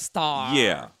mega star,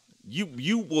 yeah,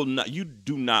 you will not. You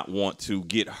do not want to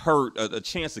get hurt. A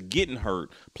chance of getting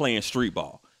hurt playing street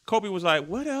ball. Kobe was like,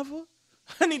 whatever.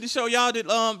 I need to show y'all that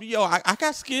I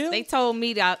got skill. They told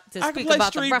me to I speak can play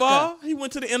about street the ball. He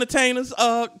went to the Entertainers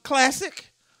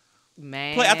Classic.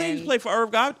 Man, I think he played for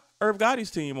Irv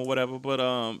Gotti's team or whatever. But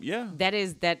yeah, that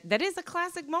is a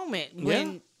classic moment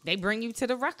when they bring you to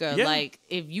the Rucker. Yeah. Like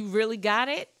if you really got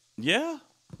it. Yeah.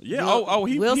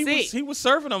 We'll see. He was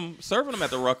serving them at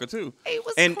the Rucker too. He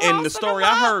was and the story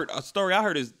I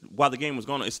heard is while the game was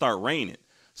going on, it started raining.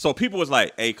 So people was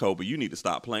like, "Hey, Kobe, you need to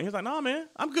stop playing." He's like, "Nah, man,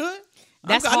 I'm good.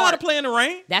 I know how to play in the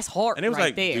rain." That's hard. And it was right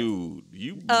like, there. "Dude,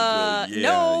 you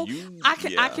no."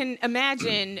 I can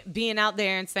imagine being out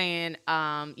there and saying,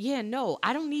 no,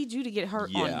 I don't need you to get hurt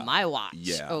on my watch.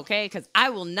 Yeah. Okay, because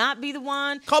I will not be the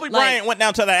one. Kobe Bryant went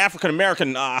down to the African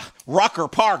American Rucker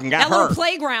Park and got hurt. Little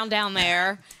playground down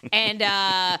there and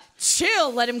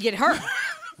chill. Let him get hurt.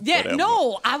 Yeah, Whatever.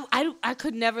 No, I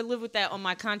could never live with that on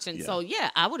my conscience. Yeah. So,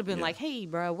 I would have been like, hey,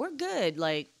 bro, we're good.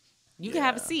 Like, you can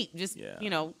have a seat. Just,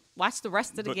 watch the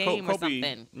rest of the game or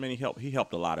something. I mean, he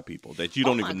helped a lot of people that you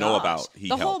don't even know about.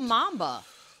 Whole Mamba.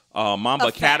 Mamba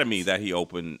Academy that he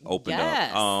opened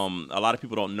yes. up. A lot of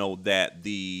people don't know that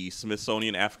the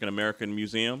Smithsonian African American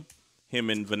Museum, him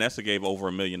and Vanessa gave over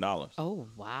 $1 million. Oh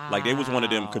wow! Like they was one of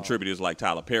them contributors, like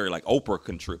Tyler Perry, like Oprah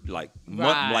contribute, like we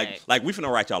finna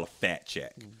write y'all a fat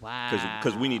check. Wow!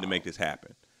 Because we need to make this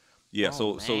happen. Yeah.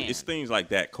 So it's things like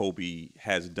that Kobe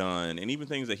has done, and even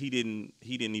things that he didn't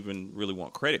even really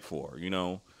want credit for, you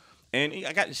know. And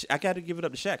I got to give it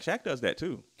up to Shaq. Shaq does that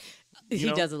too. He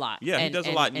does a lot. Yeah, he does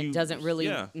a lot. And doesn't really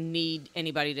need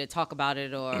anybody to talk about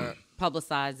it or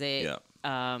publicize it.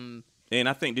 Yeah. And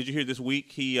I think, did you hear this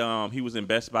week, he was in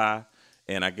Best Buy,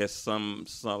 and I guess some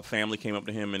family came up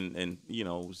to him and you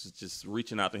know, was just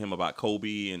reaching out to him about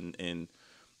Kobe and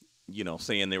you know,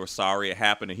 saying they were sorry it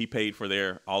happened, and he paid for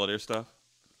all of their stuff.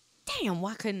 Damn,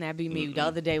 why couldn't that be me the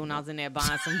other day when I was in there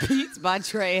buying some Beats by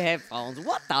Dre headphones?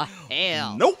 What the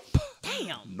hell? Nope.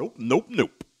 Damn.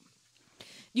 Nope.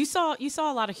 You saw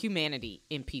a lot of humanity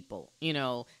in people. You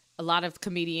know, a lot of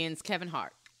comedians. Kevin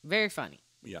Hart, very funny.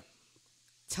 Yeah.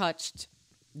 Touched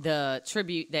the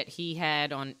tribute that he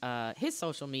had on his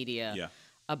social media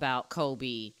about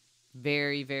Kobe.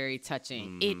 Very, very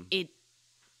touching. Mm-hmm. It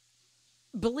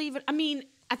believe it. I mean,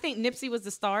 I think Nipsey was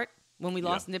the start when we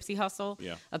lost Nipsey Hussle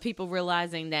of people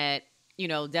realizing that, you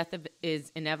know, death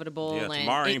is inevitable. Yeah, and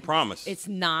tomorrow ain't promised. It's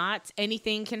not.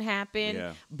 Anything can happen.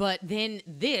 Yeah. But then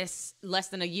this, less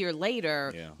than a year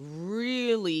later,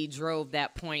 really drove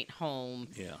that point home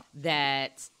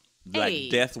that,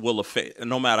 like, death will affect,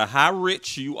 no matter how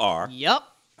rich you are. Yep.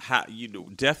 How you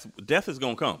do, death is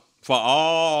going to come for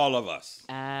all of us.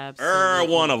 Absolutely.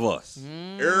 Every one of us.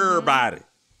 Mm-hmm. Everybody.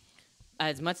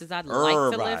 As much as I'd like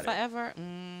to live forever.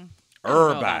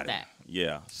 Everybody.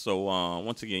 Yeah. So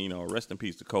once again, you know, rest in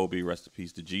peace to Kobe. Rest in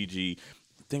peace to Gigi.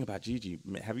 The thing about Gigi,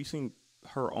 have you seen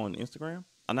her on Instagram?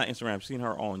 Not Instagram. I've seen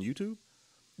her on YouTube.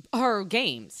 Her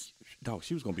games. Dog,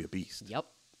 she was gonna be a beast. Yep.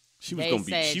 She was gonna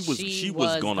be. She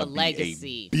was gonna be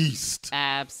a beast.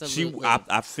 Absolutely.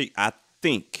 I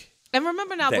think. And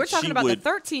remember now, we're talking about the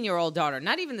 13-year-old daughter,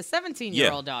 not even the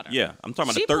 17-year-old daughter. Yeah, I'm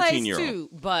talking about the 13-year-old. She plays too,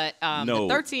 but the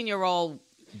 13-year-old.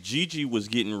 Gigi was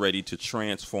getting ready to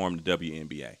transform the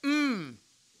WNBA.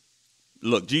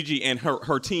 Look, Gigi and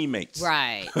her teammates.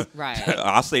 Right.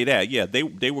 I'll say that. Yeah, they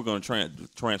were going to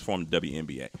transform the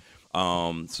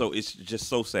WNBA. So it's just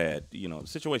so sad. You know, the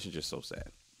situation's just so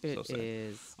sad. It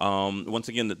is. Once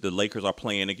again, the Lakers are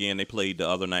playing again. They played the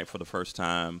other night for the first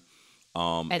time.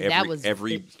 And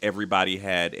everybody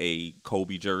had a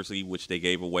Kobe jersey, which they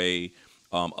gave away.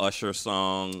 Usher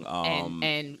song,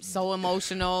 and so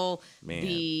emotional. Man.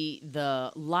 The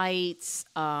lights,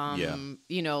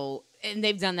 you know, and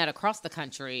they've done that across the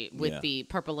country with the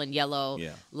purple and yellow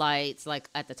lights, like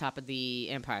at the top of the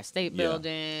Empire State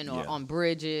Building or on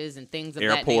bridges and things of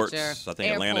airports. That nature. I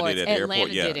think Atlanta did it at the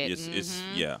airport. Did it. It's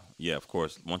of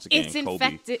course. Once again, it's Kobe.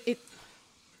 infected.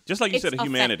 Just like you said,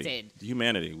 affected.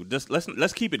 humanity. Just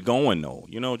let's keep it going though.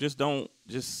 You know,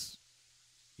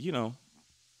 you know.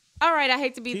 All right, I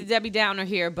hate to be the Debbie Downer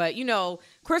here, but, you know,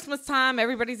 Christmas time,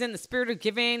 everybody's in the spirit of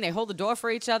giving. They hold the door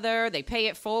for each other. They pay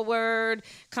it forward.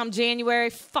 Come January,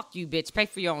 fuck you, bitch. Pay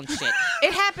for your own shit.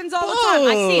 It happens all the time.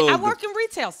 I see it. I work in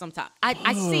retail sometimes.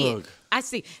 I see it. I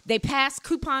see. They pass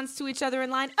coupons to each other in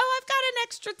line. Oh, I've got an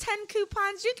extra 10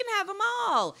 coupons. You can have them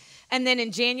all. And then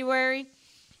in January,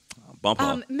 bump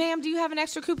up. Ma'am, do you have an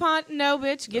extra coupon? No,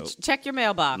 bitch. Check your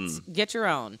mailbox. Get your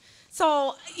own.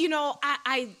 So, you know,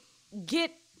 I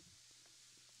get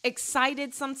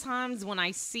excited sometimes when I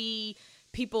see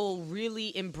people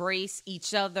really embrace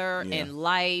each other in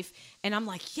life, and I'm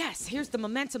like, yes, here's the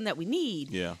momentum that we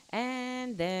need. Yeah.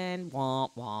 And then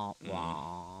womp womp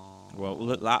womp.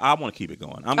 Well, I want to keep it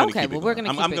going. I'm going to keep it going. We're going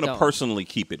to keep it going. I'm going to personally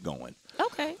keep it going.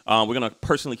 Okay. We're going to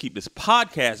personally keep this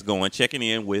podcast going, checking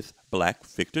in with Black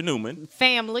Victor Newman.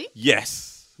 Family.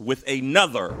 Yes. With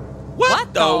another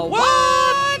What the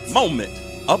What moment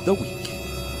of the week.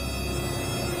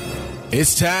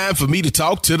 It's time for me to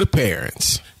talk to the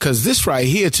parents, because this right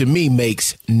here to me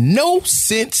makes no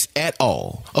sense at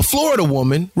all. A Florida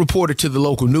woman reported to the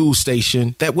local news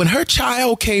station that when her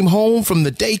child came home from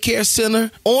the daycare center,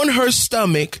 on her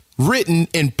stomach, written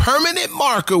in permanent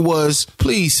marker was,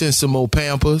 "Please send some more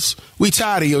Pampers. We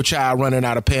tired of your child running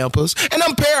out of Pampers." And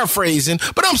I'm paraphrasing,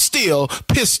 but I'm still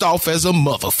pissed off as a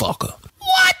motherfucker.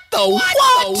 What?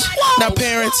 What? Now,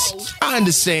 parents, I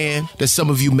understand that some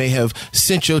of you may have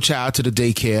sent your child to the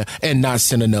daycare and not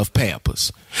sent enough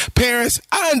Pampers. Parents,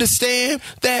 I understand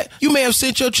that you may have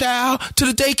sent your child to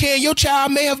the daycare and your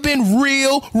child may have been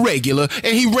real regular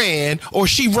and he ran or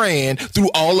she ran through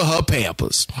all of her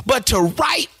Pampers. But to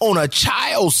write on a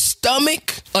child's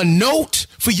stomach a note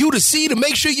for you to see to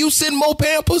make sure you send more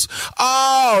Pampers,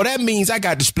 oh, that means I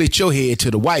got to split your head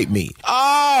to the white meat.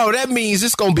 Oh, that means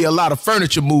it's going to be a lot of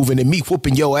furniture moving and me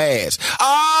whooping your ass.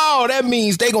 Oh, that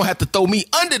means they going to have to throw me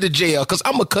under the jail because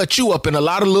I'm going to cut you up in a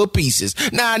lot of little pieces.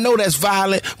 Now, I know that's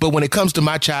violent, but when it comes to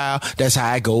my child, that's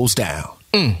how it goes down.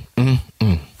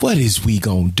 What is we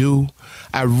gonna do?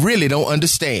 I really don't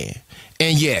understand.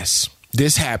 And yes,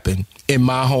 this happened in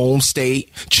my home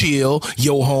state. Chill,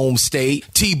 your home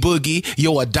state. T Boogie,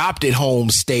 your adopted home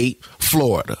state,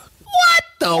 Florida. What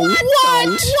the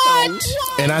what?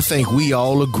 And I think we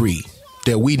all agree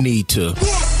that we need to...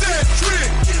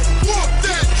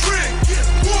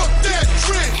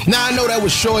 Now, I know that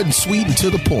was short and sweet and to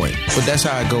the point, but that's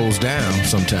how it goes down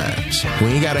sometimes. We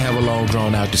ain't got to have a long,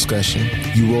 drawn-out discussion.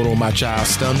 You wrote on my child's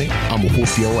stomach, I'm going to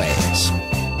whoop your ass.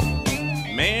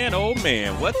 Man, oh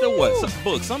man, what the what?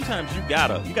 Book, sometimes you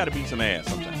gotta beat some ass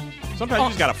sometimes. Sometimes you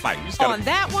just gotta fight. You just gotta, on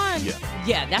that one?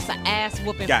 Yeah, that's an ass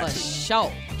whooping for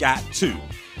sure. Got to.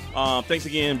 Thanks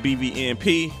again,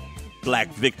 BVNP,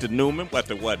 Black Victor Newman. What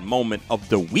the what moment of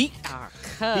the week?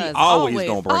 He always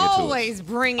gonna bring it to us.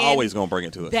 Always gonna bring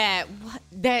it to us. That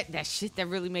shit that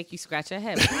really make you scratch your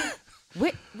head.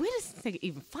 Where does this nigga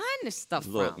even find this stuff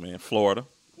from? Look, man, Florida.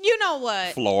 You know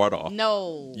what? Florida.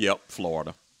 No. Yep,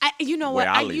 Florida. You know what?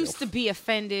 I used to be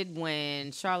offended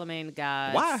when Charlamagne the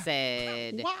God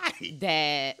said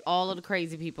that all of the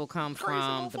crazy people come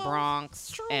from the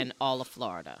Bronx and all of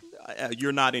Florida.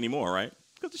 You're not anymore, right?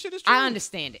 Because the shit is true. I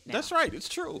understand it now. That's right. It's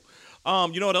true.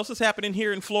 You know what else is happening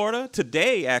here in Florida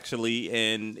today? Actually,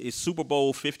 and it's Super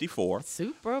Bowl 54.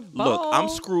 Super Bowl. Look, I'm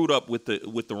screwed up with the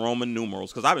Roman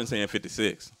numerals because I've been saying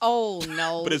 56. Oh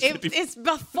no, but it's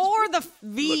before the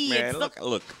V. Look, man,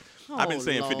 look. I've been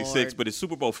saying 56, but it's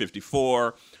Super Bowl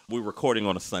 54. We're recording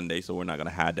on a Sunday, so we're not going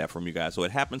to hide that from you guys. So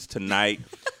it happens tonight.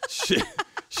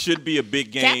 Should be a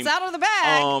big game. Cat's out of the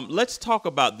bag. Let's talk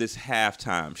about this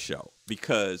halftime show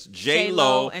because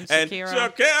J-Lo and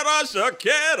Shakira.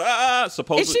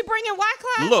 Supposedly, is she bringing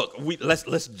Wyclef? Look,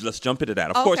 let's jump into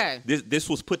that. Of course, this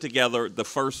was put together, the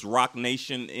first Rock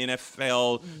Nation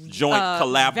NFL joint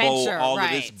collabo, venture, all of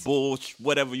this bullshit,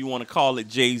 whatever you want to call it,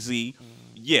 Jay-Z.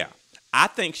 Yeah. I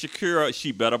think Shakira,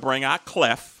 she better bring out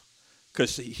Clef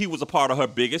because he was a part of her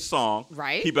biggest song.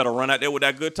 Right. He better run out there with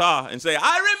that guitar and say,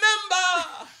 I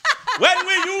remember when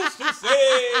we used to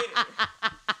say,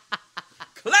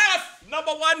 Clef,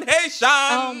 number one Haitian.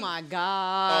 Oh, my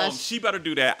gosh. She better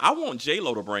do that. I want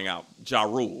J-Lo to bring out Ja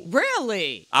Rule.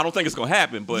 Really? I don't think it's going to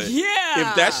happen, but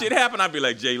if that shit happen, I'd be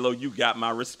like, J-Lo, you got my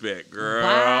respect, girl.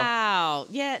 Wow.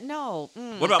 Yeah, no.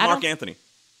 What about Mark Anthony?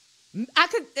 I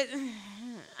could...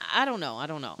 I don't know.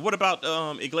 What about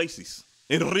Iglesias?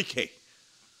 Enrique.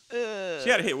 She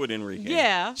had a hit with Enrique.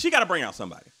 Yeah. She got to bring out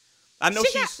somebody. I know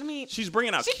she's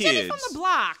bringing out kids. She's from the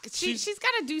block. She's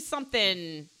got to do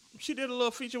something. She did a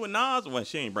little feature with Nas. Well,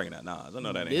 she ain't bringing out Nas. I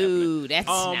know that ain't happening. That's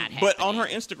not happening. But on her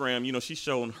Instagram, you know, she's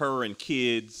showing her and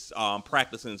kids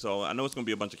practicing. So I know it's going to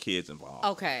be a bunch of kids involved.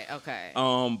 Okay.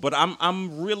 But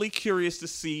I'm really curious to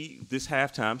see this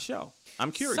halftime show.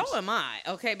 I'm curious. So am I.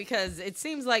 Okay, because it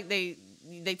seems like they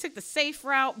took the safe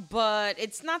route, but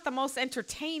it's not the most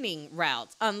entertaining route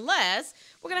unless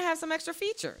we're going to have some extra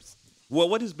features. Well,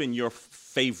 what has been your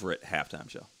favorite halftime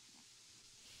show?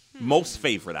 Most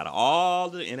favorite out of all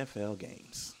the NFL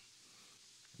games?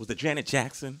 Was it Janet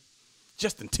Jackson?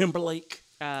 Justin Timberlake?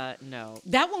 No.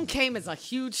 That one came as a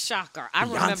huge shocker. I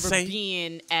remember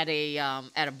being at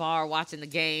a bar watching the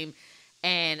game,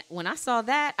 and when I saw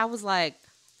that, I was like,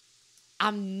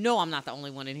 I'm not the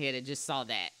only one in here that just saw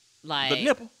that. Like the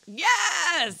nipple.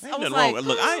 Yes. Ain't nothing wrong.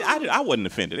 Look, I wasn't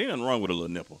offended. Ain't nothing wrong with a little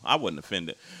nipple. I wasn't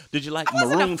offended. Did you like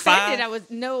Maroon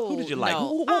 5? No. Who did you like?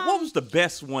 No. What was the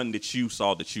best one that you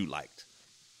saw that you liked?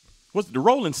 Was it the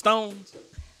Rolling Stones?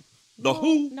 The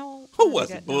Who? No. Who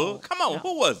was it, Bug? Come on,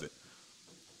 who was it?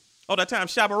 Oh, that time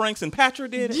Shabba Ranks and Patra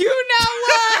did it? You know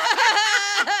what?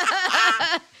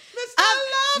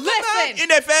 Listen.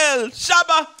 NFL,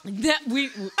 Shabba.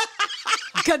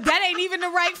 Because that ain't even the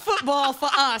right football for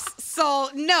us. So,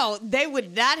 no, they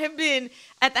would not have been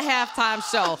at the halftime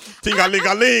show.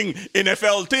 Ting-a-ling-a-ling,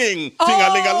 NFL ting.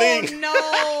 Ting-a-ling-a-ling. No.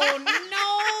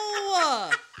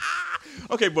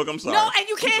 Okay, Book, I'm sorry. No, and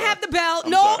you can't have the bell.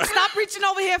 Sorry. Stop reaching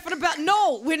over here for the bell.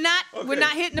 No, we're not. Okay. We're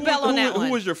not hitting the bell on that one.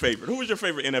 Who was your favorite? Who was your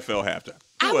favorite NFL halftime?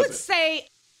 I would say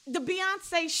the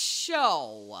Beyonce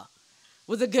show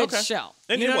was a good show.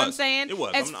 And you know what I'm saying? It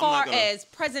was. As far as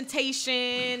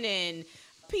presentation and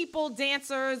people,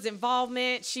 dancers,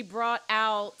 involvement, she brought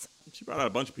out a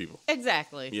bunch of people.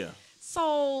 Exactly. Yeah.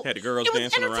 So had the girls it was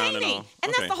dancing around and all.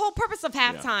 And that's the whole purpose of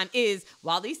halftime is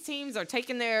while these teams are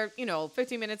taking their,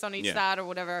 15 minutes on each side or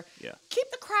whatever, keep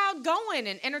the crowd going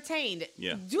and entertained.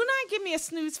 Yeah. Do not give me a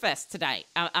snooze fest tonight.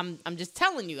 I'm just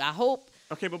telling you. I hope.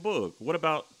 Okay, but Boog, what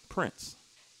about Prince?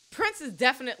 Prince is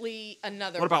definitely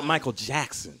another What about one. Michael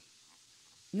Jackson?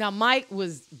 Now, Mike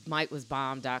was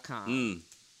bomb.com.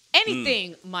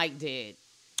 Anything Mike did.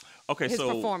 Okay, his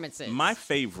so performances. My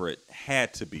favorite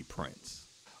had to be Prince.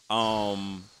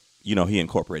 He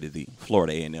incorporated the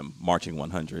Florida A&M Marching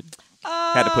 100.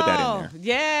 Had to put that in there.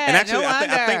 Yeah, and actually, no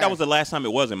I think that was the last time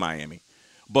it was in Miami.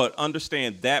 But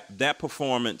understand that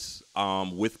performance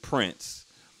with Prince,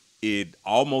 it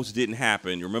almost didn't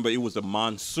happen. Remember, it was a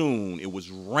monsoon. It was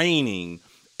raining.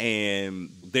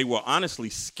 And they were honestly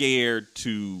scared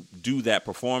to do that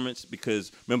performance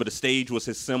because, remember, the stage was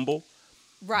his symbol.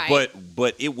 Right.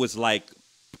 But it was like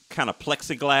kind of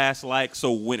plexiglass-like.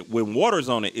 So when water's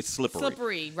on it, it's slippery.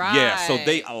 Slippery, right. Yeah, so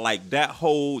they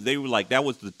were like, that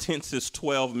was the tensest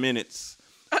 12 minutes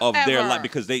of their life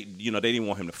because they didn't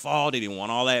want him to fall. They didn't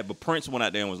want all that. But Prince went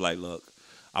out there and was like, look,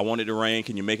 I want it to rain.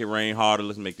 Can you make it rain harder?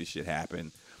 Let's make this shit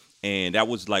happen. And that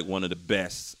was like one of the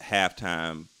best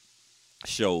halftime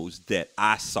shows that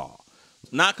I saw.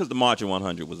 Not because the Marching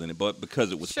 100 was in it, but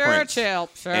because it was Prince. Sure.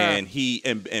 And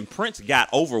and Prince got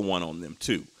over one on them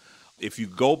too. If you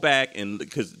go back and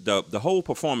because the whole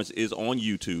performance is on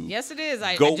YouTube. Yes, it is.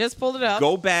 I just pulled it up.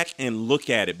 Go back and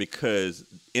look at it because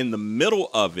in the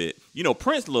middle of it,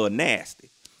 Prince a little nasty,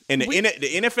 and the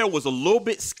NFL was a little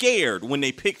bit scared when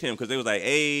they picked him because they was like,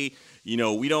 hey. We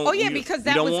don't. Oh yeah, because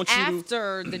that was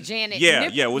after the Janet.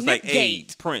 It was like, hey,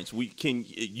 Nipgate. Prince,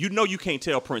 you can't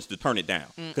tell Prince to turn it down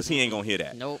because he ain't gonna hear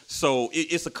that. Nope. So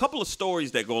it's a couple of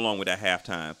stories that go along with that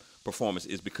halftime performance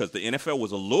is because the NFL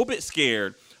was a little bit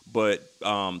scared, but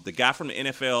the guy from the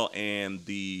NFL and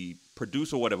the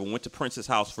producer, or whatever, went to Prince's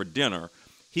house for dinner.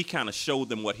 He kind of showed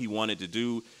them what he wanted to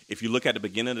do. If you look at the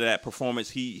beginning of that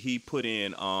performance, he put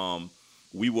in.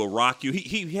 We Will Rock You.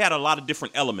 He had a lot of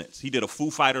different elements. He did a Foo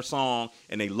Fighter song,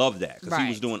 and they loved that because he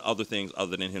was doing other things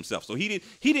other than himself. So he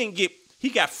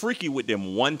got freaky with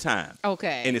them one time.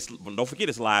 Okay. And don't forget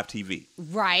it's live TV.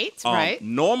 Right.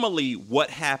 Normally, what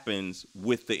happens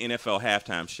with the NFL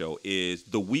halftime show is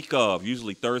the week of,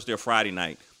 usually Thursday or Friday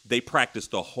night, they practice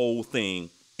the whole thing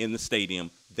in the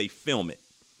stadium. They film it.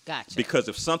 Gotcha. Because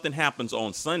if something happens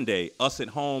on Sunday, us at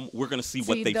home, we're going to see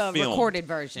what they filmed. The recorded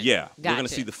version. Yeah, gotcha. We're going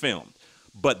to see the film.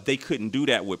 But they couldn't do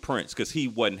that with Prince because he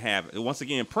wasn't having. Once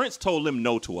again, Prince told them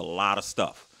no to a lot of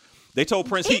stuff. They told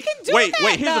Prince he can do wait.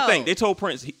 that, Here's the thing. They told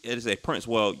Prince. They said, Prince,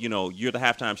 well, you're the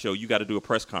halftime show. You got to do a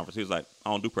press conference. He was like, I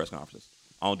don't do press conferences.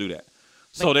 I don't do that.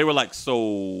 So they were like, so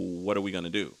what are we gonna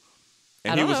do?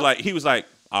 And he was like,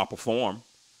 I'll perform.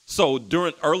 So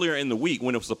earlier in the week,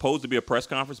 when it was supposed to be a press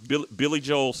conference, Billy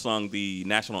Joel sung the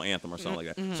national anthem or something like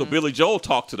that. Mm-hmm. So Billy Joel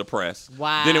talked to the press.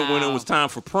 Wow. Then when it was time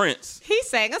for Prince, he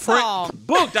sang a song.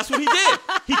 Book. That's what he did.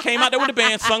 He came out there with the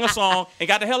band, sung a song, and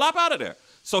got the hell up out of there.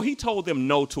 So he told them he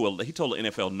told the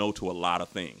NFL no to a lot of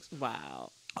things.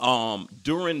 Wow.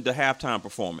 During the halftime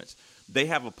performance, they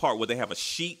have a part where they have a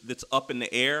sheet that's up in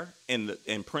the air, and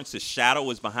Prince's shadow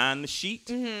is behind the sheet.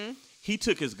 Mm-hmm. He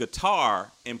took his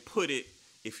guitar and put it.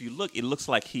 If you look, it looks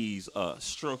like he's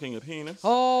stroking a penis.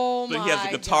 Oh, my God. So he has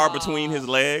a guitar between his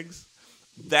legs.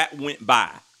 That went by.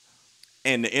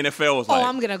 And the NFL was like...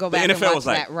 I'm going to go back and watch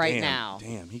that right now.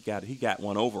 Damn, he got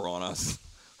one over on us.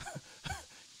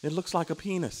 It looks like a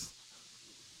penis.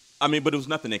 I mean, but it was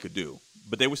nothing they could do.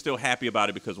 But they were still happy about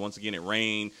it because, once again, it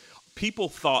rained. People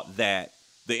thought that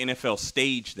the NFL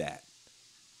staged that.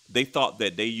 They thought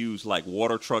that they used like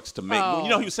water trucks to make.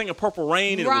 He was singing "Purple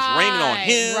Rain" and it was raining on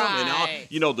him,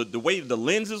 and all, the way the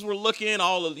lenses were looking,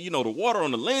 all of the water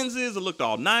on the lenses, it looked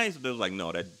all nice. But it was like,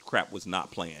 no, that crap was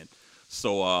not playing.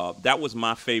 So that was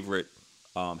my favorite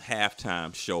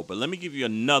halftime show. But let me give you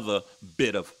another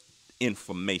bit of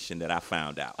information that I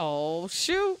found out. Oh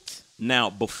shoot! Now,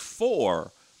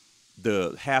 before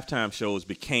the halftime shows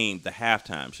became the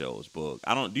halftime shows,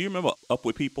 Boog, do you remember Up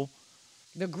With People?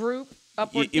 The group.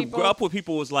 Up With People? Up With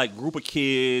People was like a group of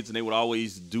kids, and they would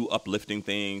always do uplifting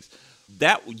things.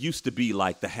 That used to be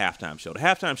like the halftime show. The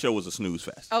halftime show was a snooze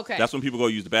fest. Okay. That's when people go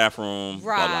use the bathroom,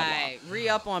 right. blah, blah, blah.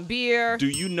 Re-up on beer. Do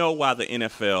you know why the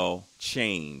NFL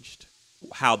changed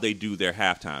how they do their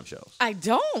halftime shows? I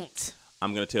don't.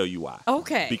 I'm going to tell you why.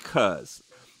 Okay. Because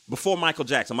Before Michael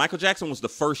Jackson. Michael Jackson was the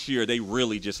first year they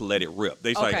really just let it rip.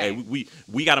 They like, hey,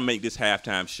 we got to make this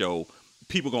halftime show.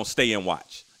 People going to stay and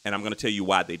watch. And I'm going to tell you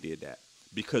why they did that.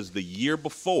 Because the year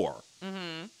before,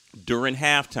 during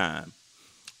halftime,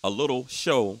 a little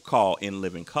show called In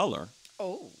Living Color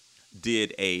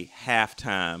did a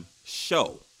halftime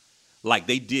show. Like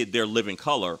they did their Living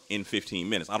Color in 15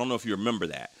 minutes. I don't know if you remember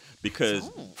that. Because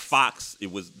Fox,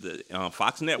 it was the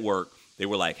Fox Network, they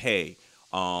were like, hey,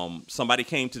 somebody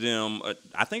came to them,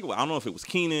 I don't know if it was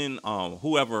Keenan,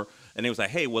 whoever, and they was like,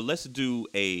 hey, well, let's do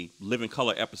a Living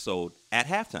Color episode at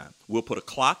halftime. We'll put a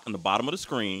clock on the bottom of the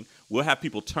screen. We'll have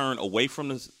people turn away from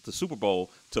the Super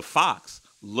Bowl to Fox,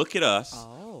 look at us,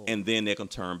 and then they can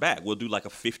turn back. We'll do like a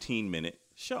 15-minute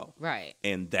show. Right.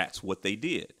 And that's what they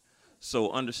did.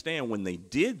 So understand when they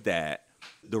did that,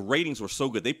 the ratings were so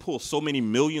good. They pulled so many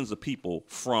millions of people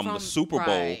from the Super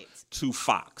Bowl to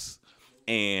Fox.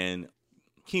 And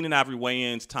Keenan Ivory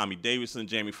Wayans, Tommy Davidson,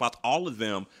 Jamie Foxx, all of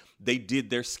them, they did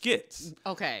their skits.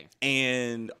 Okay.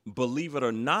 And believe it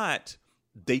or not,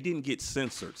 they didn't get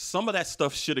censored. Some of that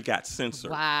stuff should have got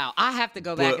censored. Wow. I have to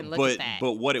go back and look at that.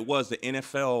 But what it was, the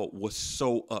NFL was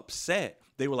so upset.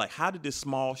 They were like, how did this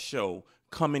small show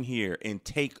come in here and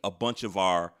take a bunch of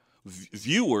our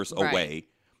viewers away,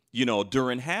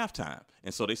 during halftime?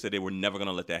 And so they said they were never going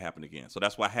to let that happen again. So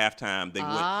that's why halftime, they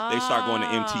started going to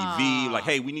MTV, like,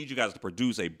 hey, we need you guys to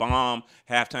produce a bomb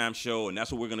halftime show, and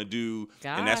that's what we're going to do.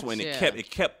 Gotcha. And that's when it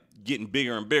kept getting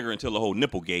bigger and bigger until the whole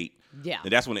Nipplegate. Yeah.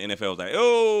 And that's when the NFL was like,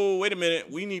 oh, wait a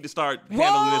minute, we need to start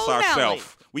handling this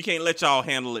ourselves. We can't let y'all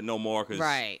handle it no more because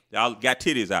y'all got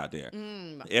titties out there.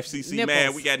 FCC nipples.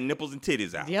 mad, we got nipples and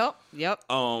titties out. Yep.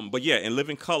 But yeah, In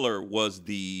Living Color was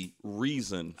the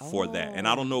reason for that. And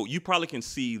I don't know, you probably can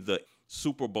see the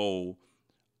Super Bowl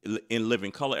In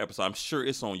Living Color episode. I'm sure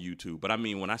it's on YouTube. But I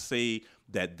mean, when I say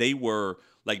that they were,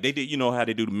 like they did, you know how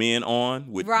they do the Men On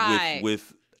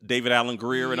with David Allen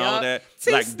Greer and all of that.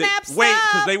 Because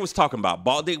they was talking about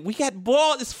ball. We got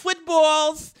balls. It's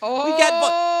footballs. We got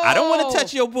balls. I don't want to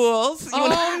touch your balls.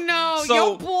 No, so,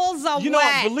 your balls are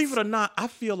wet. Believe it or not, I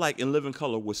feel like In Living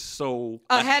Color was so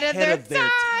ahead of their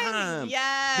time.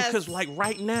 Yes. Because like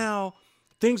right now,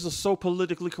 things are so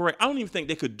politically correct. I don't even think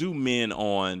they could do Men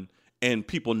On and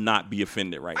people not be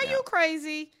offended right now. Are you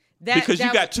crazy? Because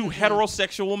you got two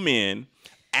heterosexual men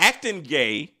acting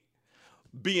gay,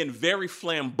 being very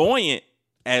flamboyant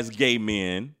as gay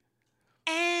men,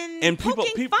 and people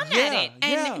poking fun at it,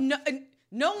 and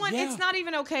no one. It's not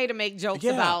even okay to make jokes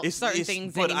about certain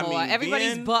things anymore. I mean,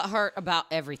 everybody's butthurt about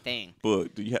everything.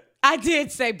 But I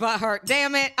did say butthurt.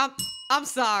 Damn it! I'm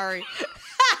sorry.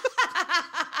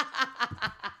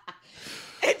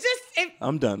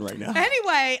 I'm done right now.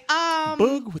 Anyway,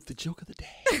 Boog with the joke of the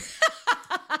day.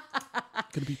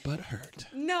 Gonna be butthurt.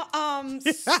 No,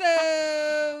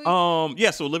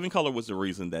 so Living Color was the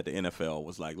reason that the NFL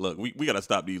was like, look, we gotta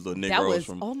stop these little Negroes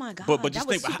from. Oh my God! But just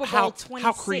think how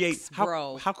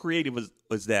creative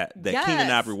was that Keenan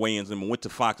Ivory Wayans and went to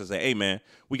Fox and said, hey man,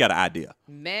 we got an idea.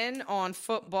 Men on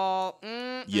football.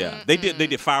 They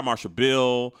did Fire Marshal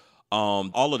Bill.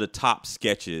 All of the top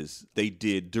sketches they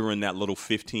did during that little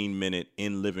 15-minute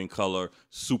In Living Color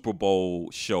Super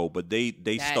Bowl show, but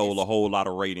they stole a whole lot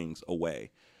of ratings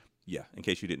away. Yeah, in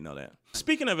case you didn't know that.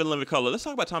 Speaking of In Living Color, let's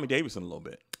talk about Tommy Davidson a little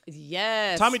bit.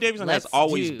 Yes. Tommy Davidson has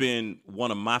always been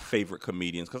one of my favorite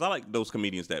comedians because I like those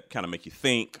comedians that kind of make you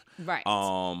think. Right.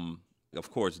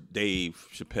 Of course, Dave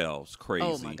Chappelle's crazy.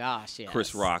 Oh my gosh, yes.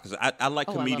 Chris Rock. I like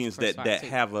comedians that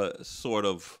have a sort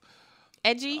of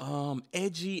edgy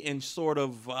and sort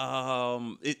of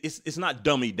it's not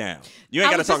dummy down. You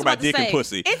ain't got to talk about dick and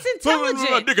pussy. It's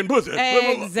intelligent. Dick and pussy.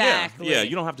 Exactly. Yeah,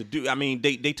 you don't have to do. I mean,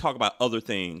 they talk about other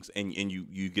things and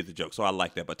you get the joke. So I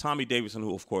like that. But Tommy Davidson,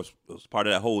 who of course was part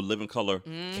of that whole Living Color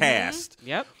cast,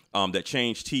 that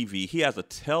changed TV. He has a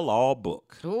tell-all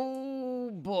book.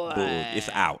 Oh boy, it's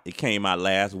out. It came out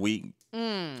last week.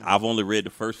 I've only read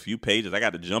the first few pages. I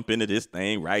got to jump into this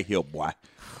thing right here, boy.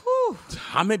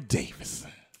 Tommy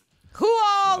Davidson. Who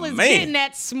all is getting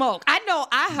that smoke? I know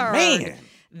I heard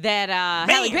that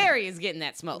Halle Berry is getting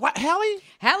that smoke. What, Halle?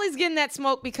 Halle's getting that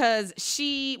smoke because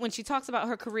when she talks about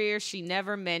her career, she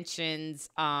never mentions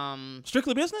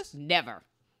Strictly Business? Never.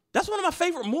 That's one of my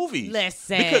favorite movies.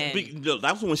 Listen. Because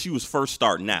that was when she was first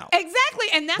starting out. Exactly,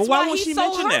 and that's why he's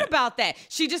so hurt about that.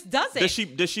 She just doesn't.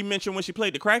 Does she mention when she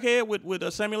played the crackhead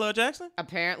with Samuel L. Jackson?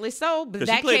 Apparently so, but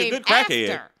that she played came a good crackhead.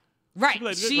 After.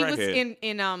 Right. She was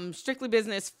in Strictly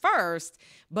Business first,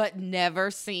 but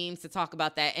never seems to talk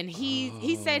about that. And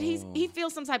he said he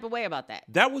feels some type of way about that.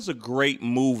 That was a great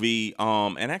movie.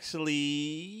 And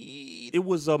actually It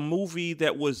was a movie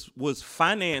that was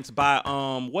financed by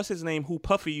what's his name? Who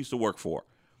Puffy used to work for?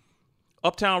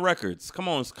 Uptown Records. Come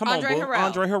on, Andre bro. Harrell.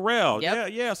 Andre Harrell. Yep.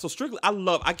 Yeah. So Strictly,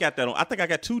 I got that on. I think I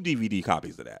got 2 DVD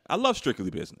copies of that. I love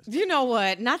Strictly Business. You know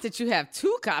what? Not that you have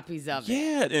 2 copies of it.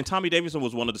 Yeah, and Tommy Davidson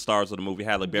was one of the stars of the movie.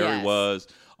 Halle Berry was.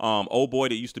 Old boy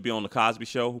that used to be on the Cosby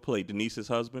Show who played Denise's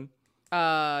husband.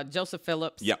 Joseph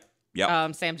Phillips.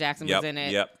 Yep. Sam Jackson was in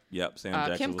it. Yep. Sam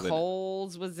Jackson Kim was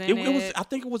Coles in it. was in it. It was. I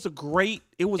think it was a great.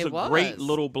 It was great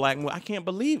little black movie. I can't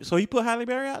believe it. So he put Halle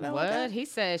Berry out there. What? Like that? He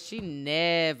says she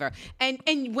never.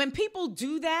 And when people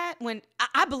do that, when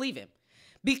I believe him,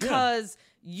 because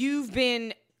you've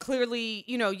been clearly,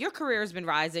 your career has been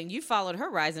rising. You followed her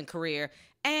rising career.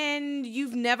 And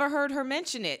you've never heard her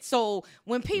mention it. So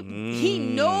when people, he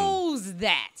knows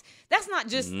that. That's not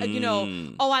just,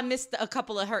 I missed a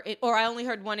couple of her, or I only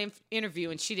heard one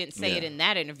interview and she didn't say it in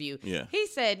that interview. Yeah. He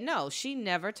said, no, she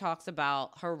never talks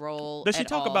about her role. Does she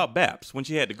talk about Baps when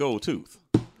she had the gold tooth?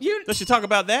 Does she talk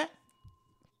about that?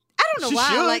 I don't know why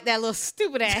I like that little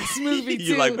stupid ass movie too.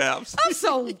 You like Baps?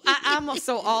 I'm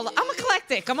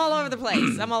eclectic. I'm all over the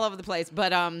place.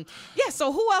 But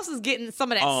so who else is getting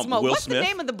some of that smoke? What's Smith. The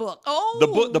name of the book?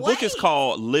 The book is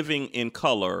called Living in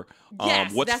Color.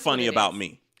 What's Funny About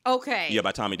Me? Okay. Yeah,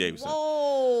 by Tommy Davidson.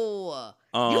 Whoa.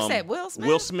 You said Will Smith?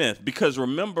 Will Smith. Because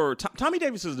remember, Tommy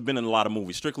Davidson has been in a lot of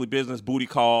movies. Strictly Business, Booty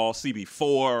Call,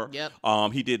 CB4.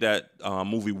 Yep. He did that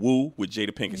movie Woo with Jada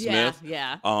Pinkett Smith.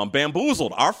 Yeah.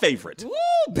 Bamboozled, our favorite. Woo,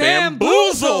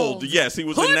 Bamboozled. Yes, he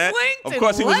was in that. Hoodwinked Of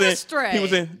course, he was in. Astray. He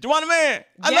was in Juana Man.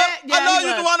 I know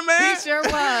you, Juana Man. He sure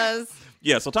was.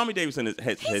 Yeah. So Tommy Davidson has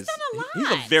done a lot.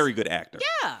 He's a very good actor.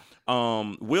 Yeah.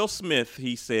 Will Smith,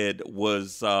 he said, he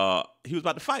was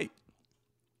about to fight.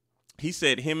 He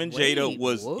said him and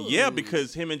Jada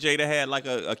because him and Jada had like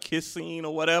a kiss scene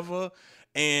or whatever.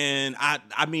 And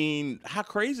I mean, how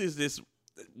crazy is this?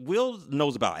 Will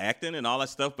knows about acting and all that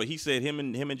stuff, but he said him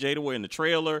and Jada were in the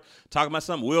trailer talking about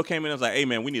something. Will came in and was like, "Hey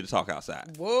man, we need to talk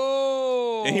outside."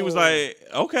 Whoa! And he was like,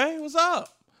 "Okay, what's up?"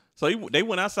 So they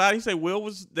went outside. He said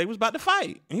they was about to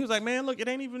fight, and he was like, "Man, look, it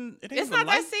ain't even it's even not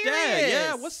like that serious."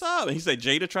 Yeah, what's up? And he said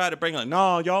Jada tried to bring like,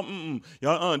 "No, y'all,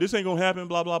 this ain't gonna happen."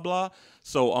 Blah blah blah.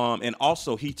 So and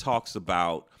also he talks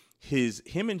about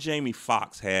him and Jamie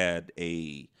Foxx had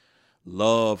a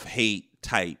love-hate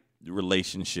type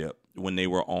relationship when they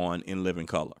were on In Living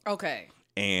Color. Okay.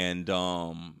 And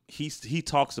he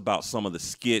talks about some of the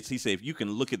skits. He said if you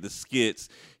can look at the skits,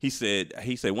 he said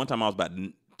one time I was about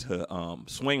to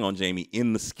swing on Jamie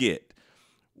in the skit.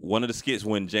 One of the skits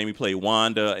when Jamie played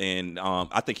Wanda, and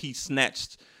I think he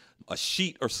snatched a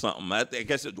sheet or something. I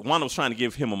guess Wanda was trying to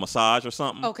give him a massage or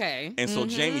something. Okay. And so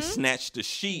Jamie snatched the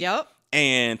sheet. Yep.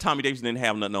 And Tommy Davidson didn't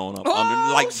have nothing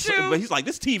on shoot. But he's like,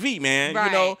 this TV, man,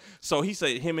 right. So he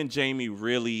said him and Jamie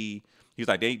really. He's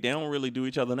like, they don't really do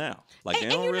each other now. Like they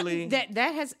don't really. That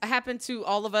has happened to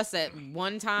all of us at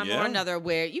one time or another,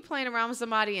 where you playing around with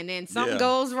somebody and then something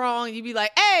goes wrong. You be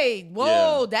like, hey,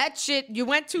 whoa, that shit, you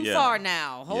went too far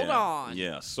now. Hold on.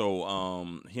 Yeah.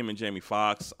 So him and Jamie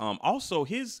Foxx. Also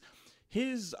his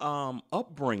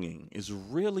upbringing is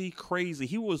really crazy.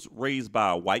 He was raised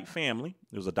by a white family.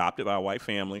 He was adopted by a white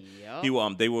family. Yep.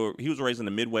 He was raised in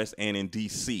the Midwest and in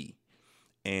D.C.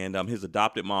 And his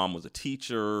adopted mom was a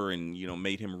teacher, and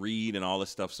made him read and all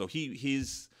this stuff. So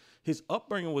his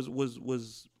upbringing was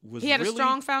he had really, a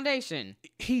strong foundation.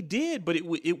 He did, but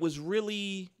it was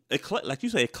really like you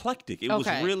say, eclectic. It was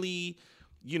really.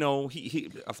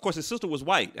 He of course his sister was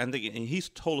white, and he's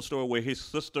told a story where him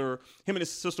and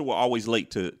his sister were always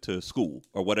late to school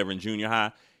or whatever in junior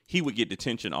high. He would get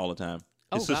detention all the time.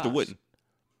 His sister wouldn't.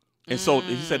 And so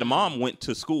he said the mom went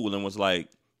to school and was like,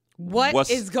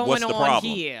 what's going on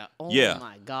here? Oh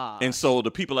my God. And so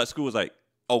the people at school was like,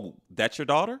 oh, that's your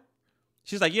daughter?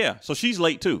 She's like, yeah. So she's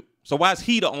late too. So why is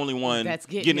he the only one that's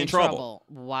getting in trouble?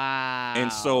 Wow.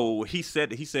 And so he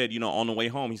said, on the way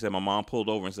home, he said, my mom pulled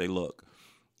over and said, look,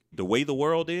 the way the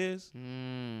world is,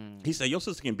 he said, your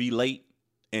sister can be late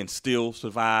and still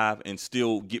survive and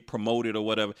still get promoted or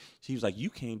whatever. She was like,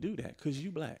 you can't do that because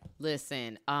you black.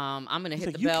 Listen, I'm going to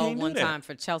hit the bell one time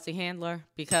for Chelsea Handler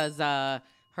because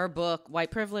her book,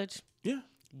 White Privilege. Yeah.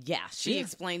 Yeah, she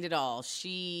explained it all.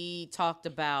 She talked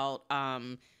about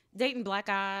dating black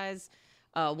guys.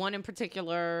 One in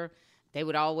particular, they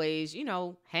would always,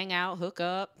 hang out, hook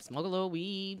up, smoke a little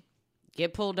weed,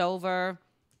 get pulled over.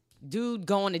 Dude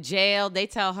going to jail. They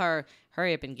tell her,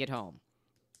 hurry up and get home.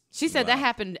 She said that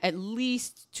happened at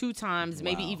least 2 times,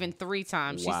 maybe even 3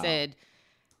 times. She said,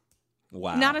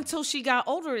 Wow. Not until she got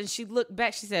older and she looked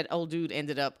back. She said, old dude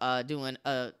ended up doing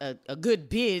a good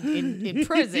bid in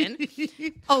prison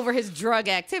over his drug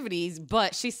activities.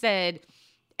 But she said,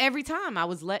 every time I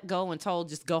was let go and told,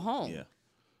 just go home. Yeah.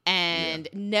 And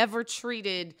never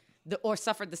treated or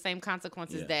suffered the same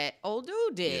consequences that old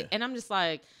dude did. Yeah. And I'm just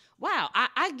like, wow,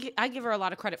 I give her a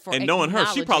lot of credit for And knowing her,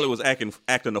 she probably was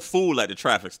acting a fool at the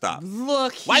traffic stop.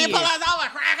 Look Why you here. pull us over,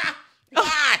 cracker?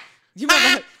 Why? You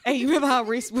remember how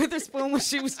Reese Witherspoon, when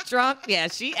she was drunk? Yeah,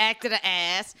 she acted an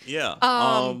ass. Yeah.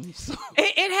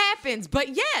 It happens.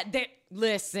 But yeah,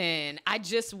 listen, I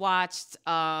just watched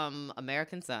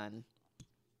American Son.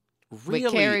 Really?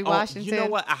 With Kerry Washington. You know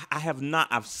what? I have not.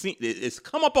 I've seen it. It's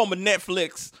come up on my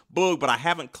Netflix book, but I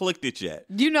haven't clicked it yet.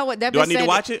 You know what? That Do I need to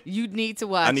watch it? You need to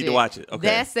watch it. I need to watch it. Okay.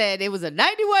 That said, it was a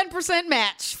 91%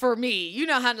 match for me. You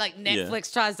know how like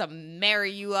Netflix tries to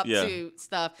marry you up to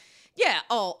stuff. Yeah.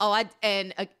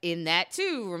 In that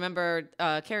too. Remember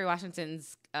Kerry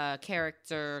Washington's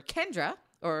character Kendra,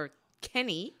 or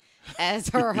Kenny, as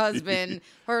her husband.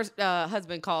 Her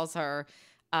husband calls her.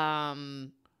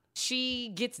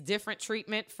 She gets different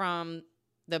treatment from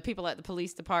the people at the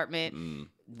police department.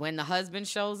 When the husband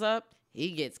shows up,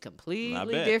 he gets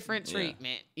completely different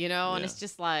treatment, you know? And it's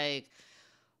just like,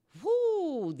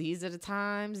 whoo, these are the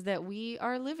times that we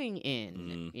are living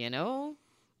in, you know?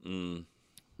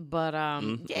 But,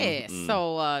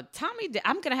 so Tommy,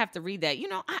 I'm going to have to read that. You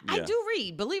know, I do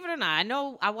read, believe it or not. I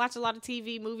know I watch a lot of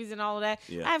TV, movies, and all of that.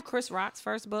 Yeah. I have Chris Rock's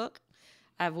first book.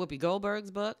 I have Whoopi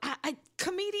Goldberg's book.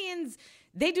 Comedians,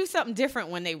 they do something different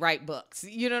when they write books.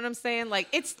 You know what I'm saying? Like,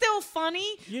 it's still funny,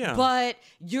 but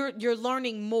you're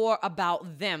learning more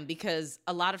about them, because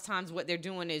a lot of times what they're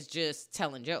doing is just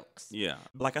telling jokes. Yeah.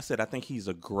 Like I said, I think he's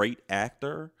a great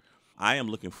actor. I am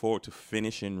looking forward to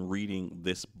finishing reading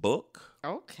this book.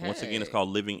 Okay. Once again, it's called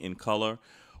Living in Color.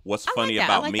 What's funny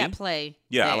about me? I like that play.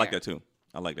 Yeah, there. I like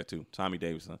that too. Tommy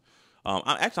Davidson.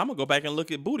 I'm gonna go back and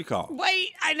look at Booty Call.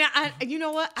 Wait, you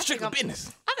know what? I think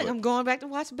I'm going back to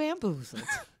watch Bamboozled.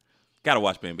 Gotta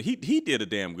watch Bamboozled. He did a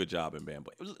damn good job in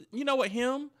Bamboozled. You know what?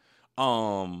 Him,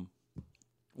 Wayans.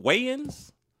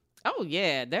 Oh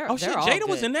yeah, they're shit. All Jada good.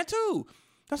 was in that too.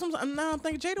 That's what I'm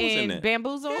thinking. Jada was in there.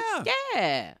 Bamboozled.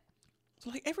 Yeah.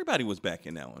 So like everybody was back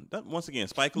in that one. Once again,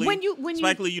 Spike Lee.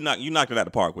 Spike Lee, you knocked it out of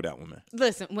the park with that one, man.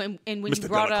 Listen, when Mr. you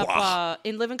brought up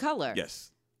In Living Color. Yes.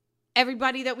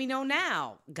 Everybody that we know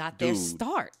now got their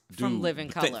start from Living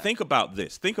Color. Think about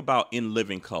this. Think about In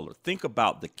Living Color. Think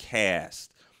about the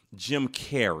cast. Jim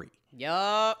Carrey.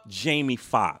 Yup. Jamie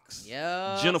Foxx.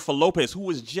 Yup. Jennifer Lopez, who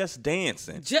was just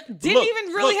dancing. Didn't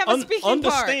even really have a speaking part.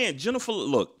 Understand, Jennifer,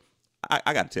 look,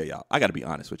 I got to tell y'all. I got to be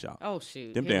honest with y'all. Oh,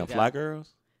 shoot. Them damn fly girls.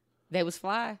 They was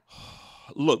fly.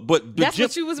 Look, but that's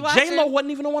what you was watching? J-Lo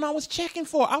wasn't even the one I was checking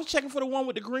for. I was checking for the one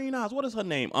with the green eyes. What is her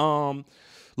name?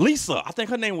 Lisa. I think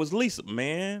her name was Lisa,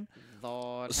 man.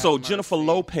 Lord, so Jennifer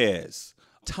Lopez,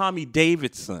 Tommy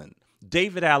Davidson,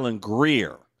 David Allen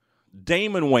Greer,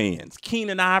 Damon Wayans,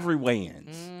 Keenan Ivory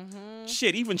Wayans. Mm-hmm.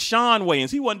 Shit, even Sean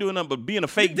Wayans. He wasn't doing nothing but being a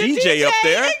fake DJ up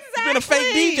there. Exactly. He's been a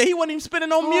fake DJ. He wasn't even spinning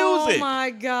no music. Oh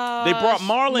my God. They brought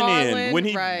Marlon in. When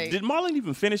did Marlon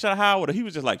even finish at Howard? Or he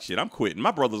was just like, shit, I'm quitting.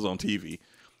 My brother's on TV.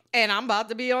 And I'm about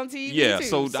to be on TV too.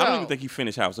 So I don't even think he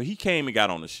finished Howard. So he came and got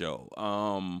on the show.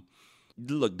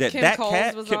 Look,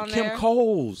 Kim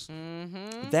Coles.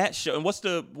 Mm-hmm. That show. And what's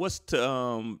Takesha?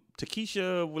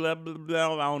 Blah, blah,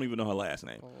 blah, I don't even know her last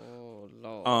name. Oh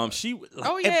Lord. She.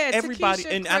 Like, everybody.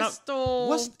 Takesha, and Crystal.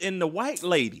 What's in the white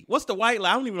lady? What's the white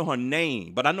lady? I don't even know her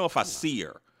name, but I know if I see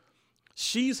her,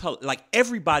 she's like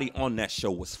everybody on that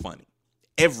show was funny.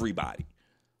 Everybody.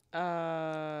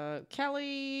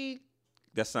 Kelly.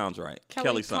 That sounds right.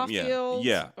 Kelly something. Caulfield,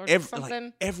 Yeah. Something.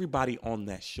 Like everybody on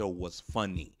that show was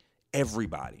funny.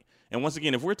 Everybody. And once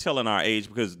again, if we're telling our age,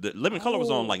 because the Living Color was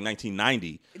on like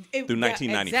 1990 through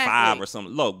 1995 or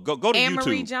something. Look, go to Anne YouTube.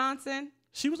 Marie Johnson.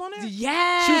 She was on there?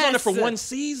 Yes. She was on there for one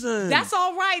season. That's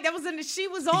all right. She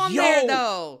was on there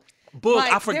though. Book,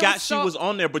 like, I forgot she was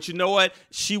on there, but you know what?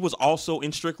 She was also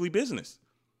in Strictly Business.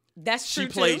 That's true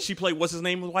too. She played what's his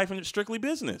name? His wife in Strictly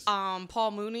Business.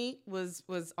 Paul Mooney was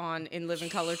on In Living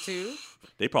Color too.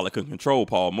 They probably couldn't control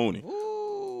Paul Mooney.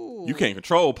 Ooh. You can't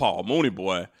control Paul Mooney,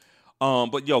 boy.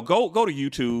 But yo, go to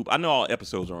YouTube. I know all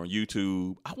episodes are on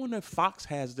YouTube. I wonder if Fox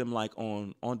has them like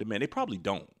on demand. They probably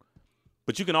don't.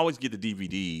 But you can always get the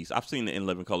DVDs. I've seen the In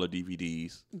Living Color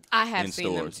DVDs. I have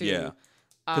seen them too. Yeah.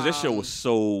 Because that show was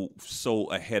so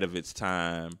ahead of its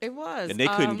time. It was. And they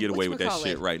couldn't get away with that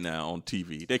shit right now on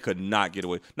TV. They could not get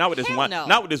away. Not with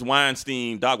this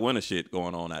Weinstein, Doc Winter shit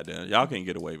going on out there. Y'all can't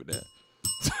get away with that.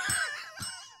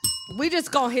 We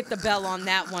just gonna hit the bell on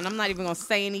that one. I'm not even gonna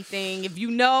say anything. If you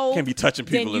know, Can't be touching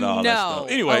people and all that stuff.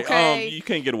 Anyway, okay? You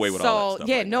can't get away with all that stuff.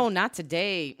 Yeah, right no, now. not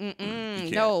today.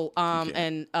 No.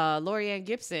 And Lorianne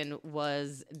Gibson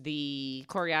was the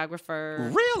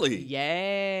choreographer. Really?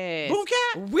 Yes. Boom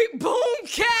Cat? Boom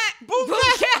Cat.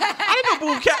 I didn't know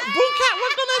Boom Cat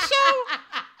worked on that show.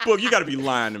 Book, you got to be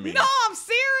lying to me. No, I'm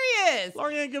serious.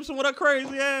 Lorianne Gibson with her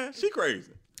crazy ass. She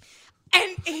crazy.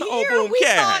 And here Boom we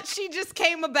Cat. thought she just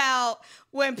came about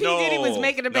when P. Diddy was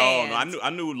making a band. No, I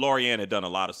knew Lorianne had done a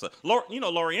lot of stuff.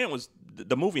 Lorianne was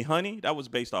the movie Honey. That was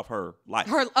based off her life.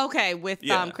 With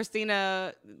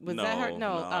Christina. Was that her?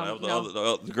 No, that was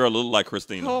the girl that looked like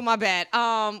Christina. Oh, my bad.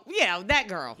 That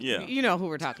girl. Yeah, you know who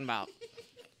we're talking about.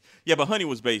 Yeah, but Honey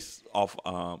was based off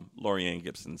Lorianne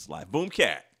Gibson's life. Boom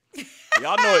Cat.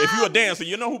 Y'all know if you're a dancer,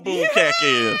 you know who Boom Cat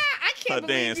is. I can't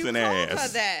believe you called her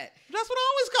that. That's what I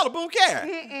always call her, Boom Cat.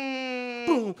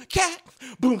 Boom Cat,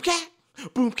 Boom Cat,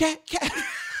 Boom Cat, Cat.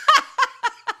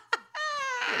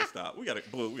 Stop. We gotta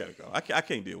go. I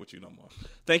can't deal with you no more.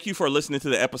 Thank you for listening to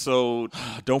the episode.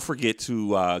 Don't forget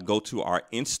to go to our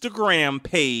Instagram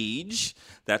page.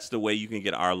 That's the way you can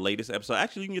get our latest episode.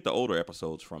 Actually, you can get the older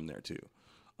episodes from there too.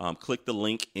 Click the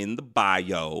link in the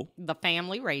bio. The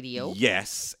Family Radio.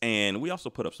 Yes, and we also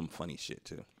put up some funny shit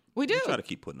too. We do. We try to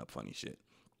keep putting up funny shit.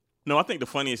 No, I think the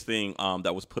funniest thing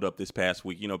that was put up this past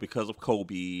week, because of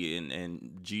Kobe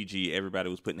and Gigi, everybody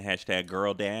was putting hashtag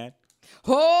girl dad.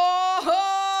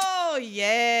 Oh,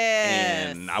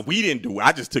 yes. And we didn't do it.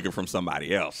 I just took it from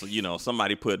somebody else.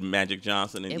 Somebody put Magic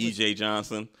Johnson and EJ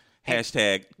Johnson.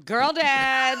 Hashtag girl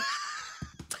dad.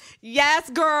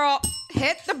 Yes, girl.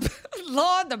 Hit the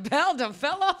Lord, the bell done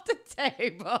fell off the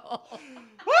table.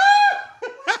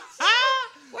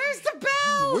 Where's the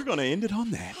bell? We're going to end it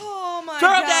on that. Oh, my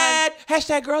girl God. Dad.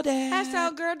 Hashtag girl dad.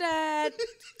 Hashtag girl dad.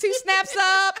 2 snaps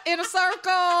up in a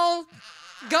circle.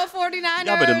 Go 49ers.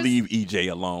 Y'all better leave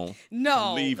EJ alone.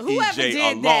 No. Leave Whoever EJ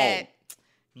did alone. that.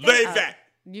 Leave that.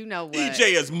 You know what?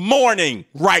 EJ is mourning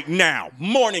right now.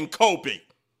 Mourning Kobe.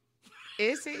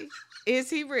 Is he?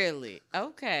 Is he really?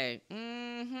 Okay.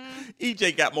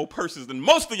 EJ got more purses than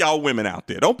most of y'all women out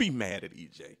there. Don't be mad at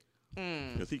EJ.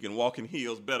 Because he can walk in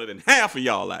heels better than half of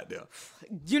y'all out there.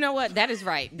 You know what? That is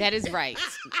right.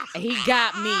 He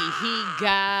got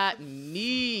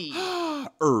me.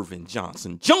 Irvin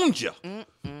Johnson Jr.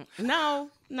 No.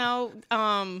 He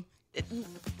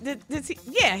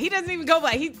doesn't even go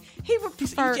by. He would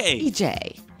prefer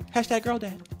EJ. Hashtag girl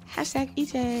dad. Hashtag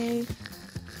EJ.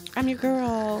 I'm your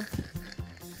girl.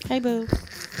 Hey, boo.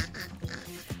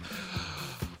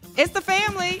 It's the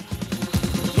family.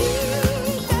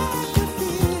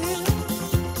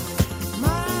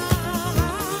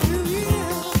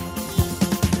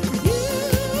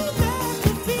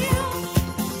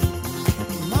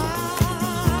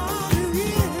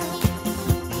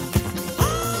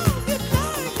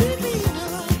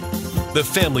 The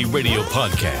Family Radio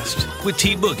Podcast with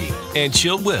T Boogie and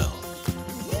Chill Will.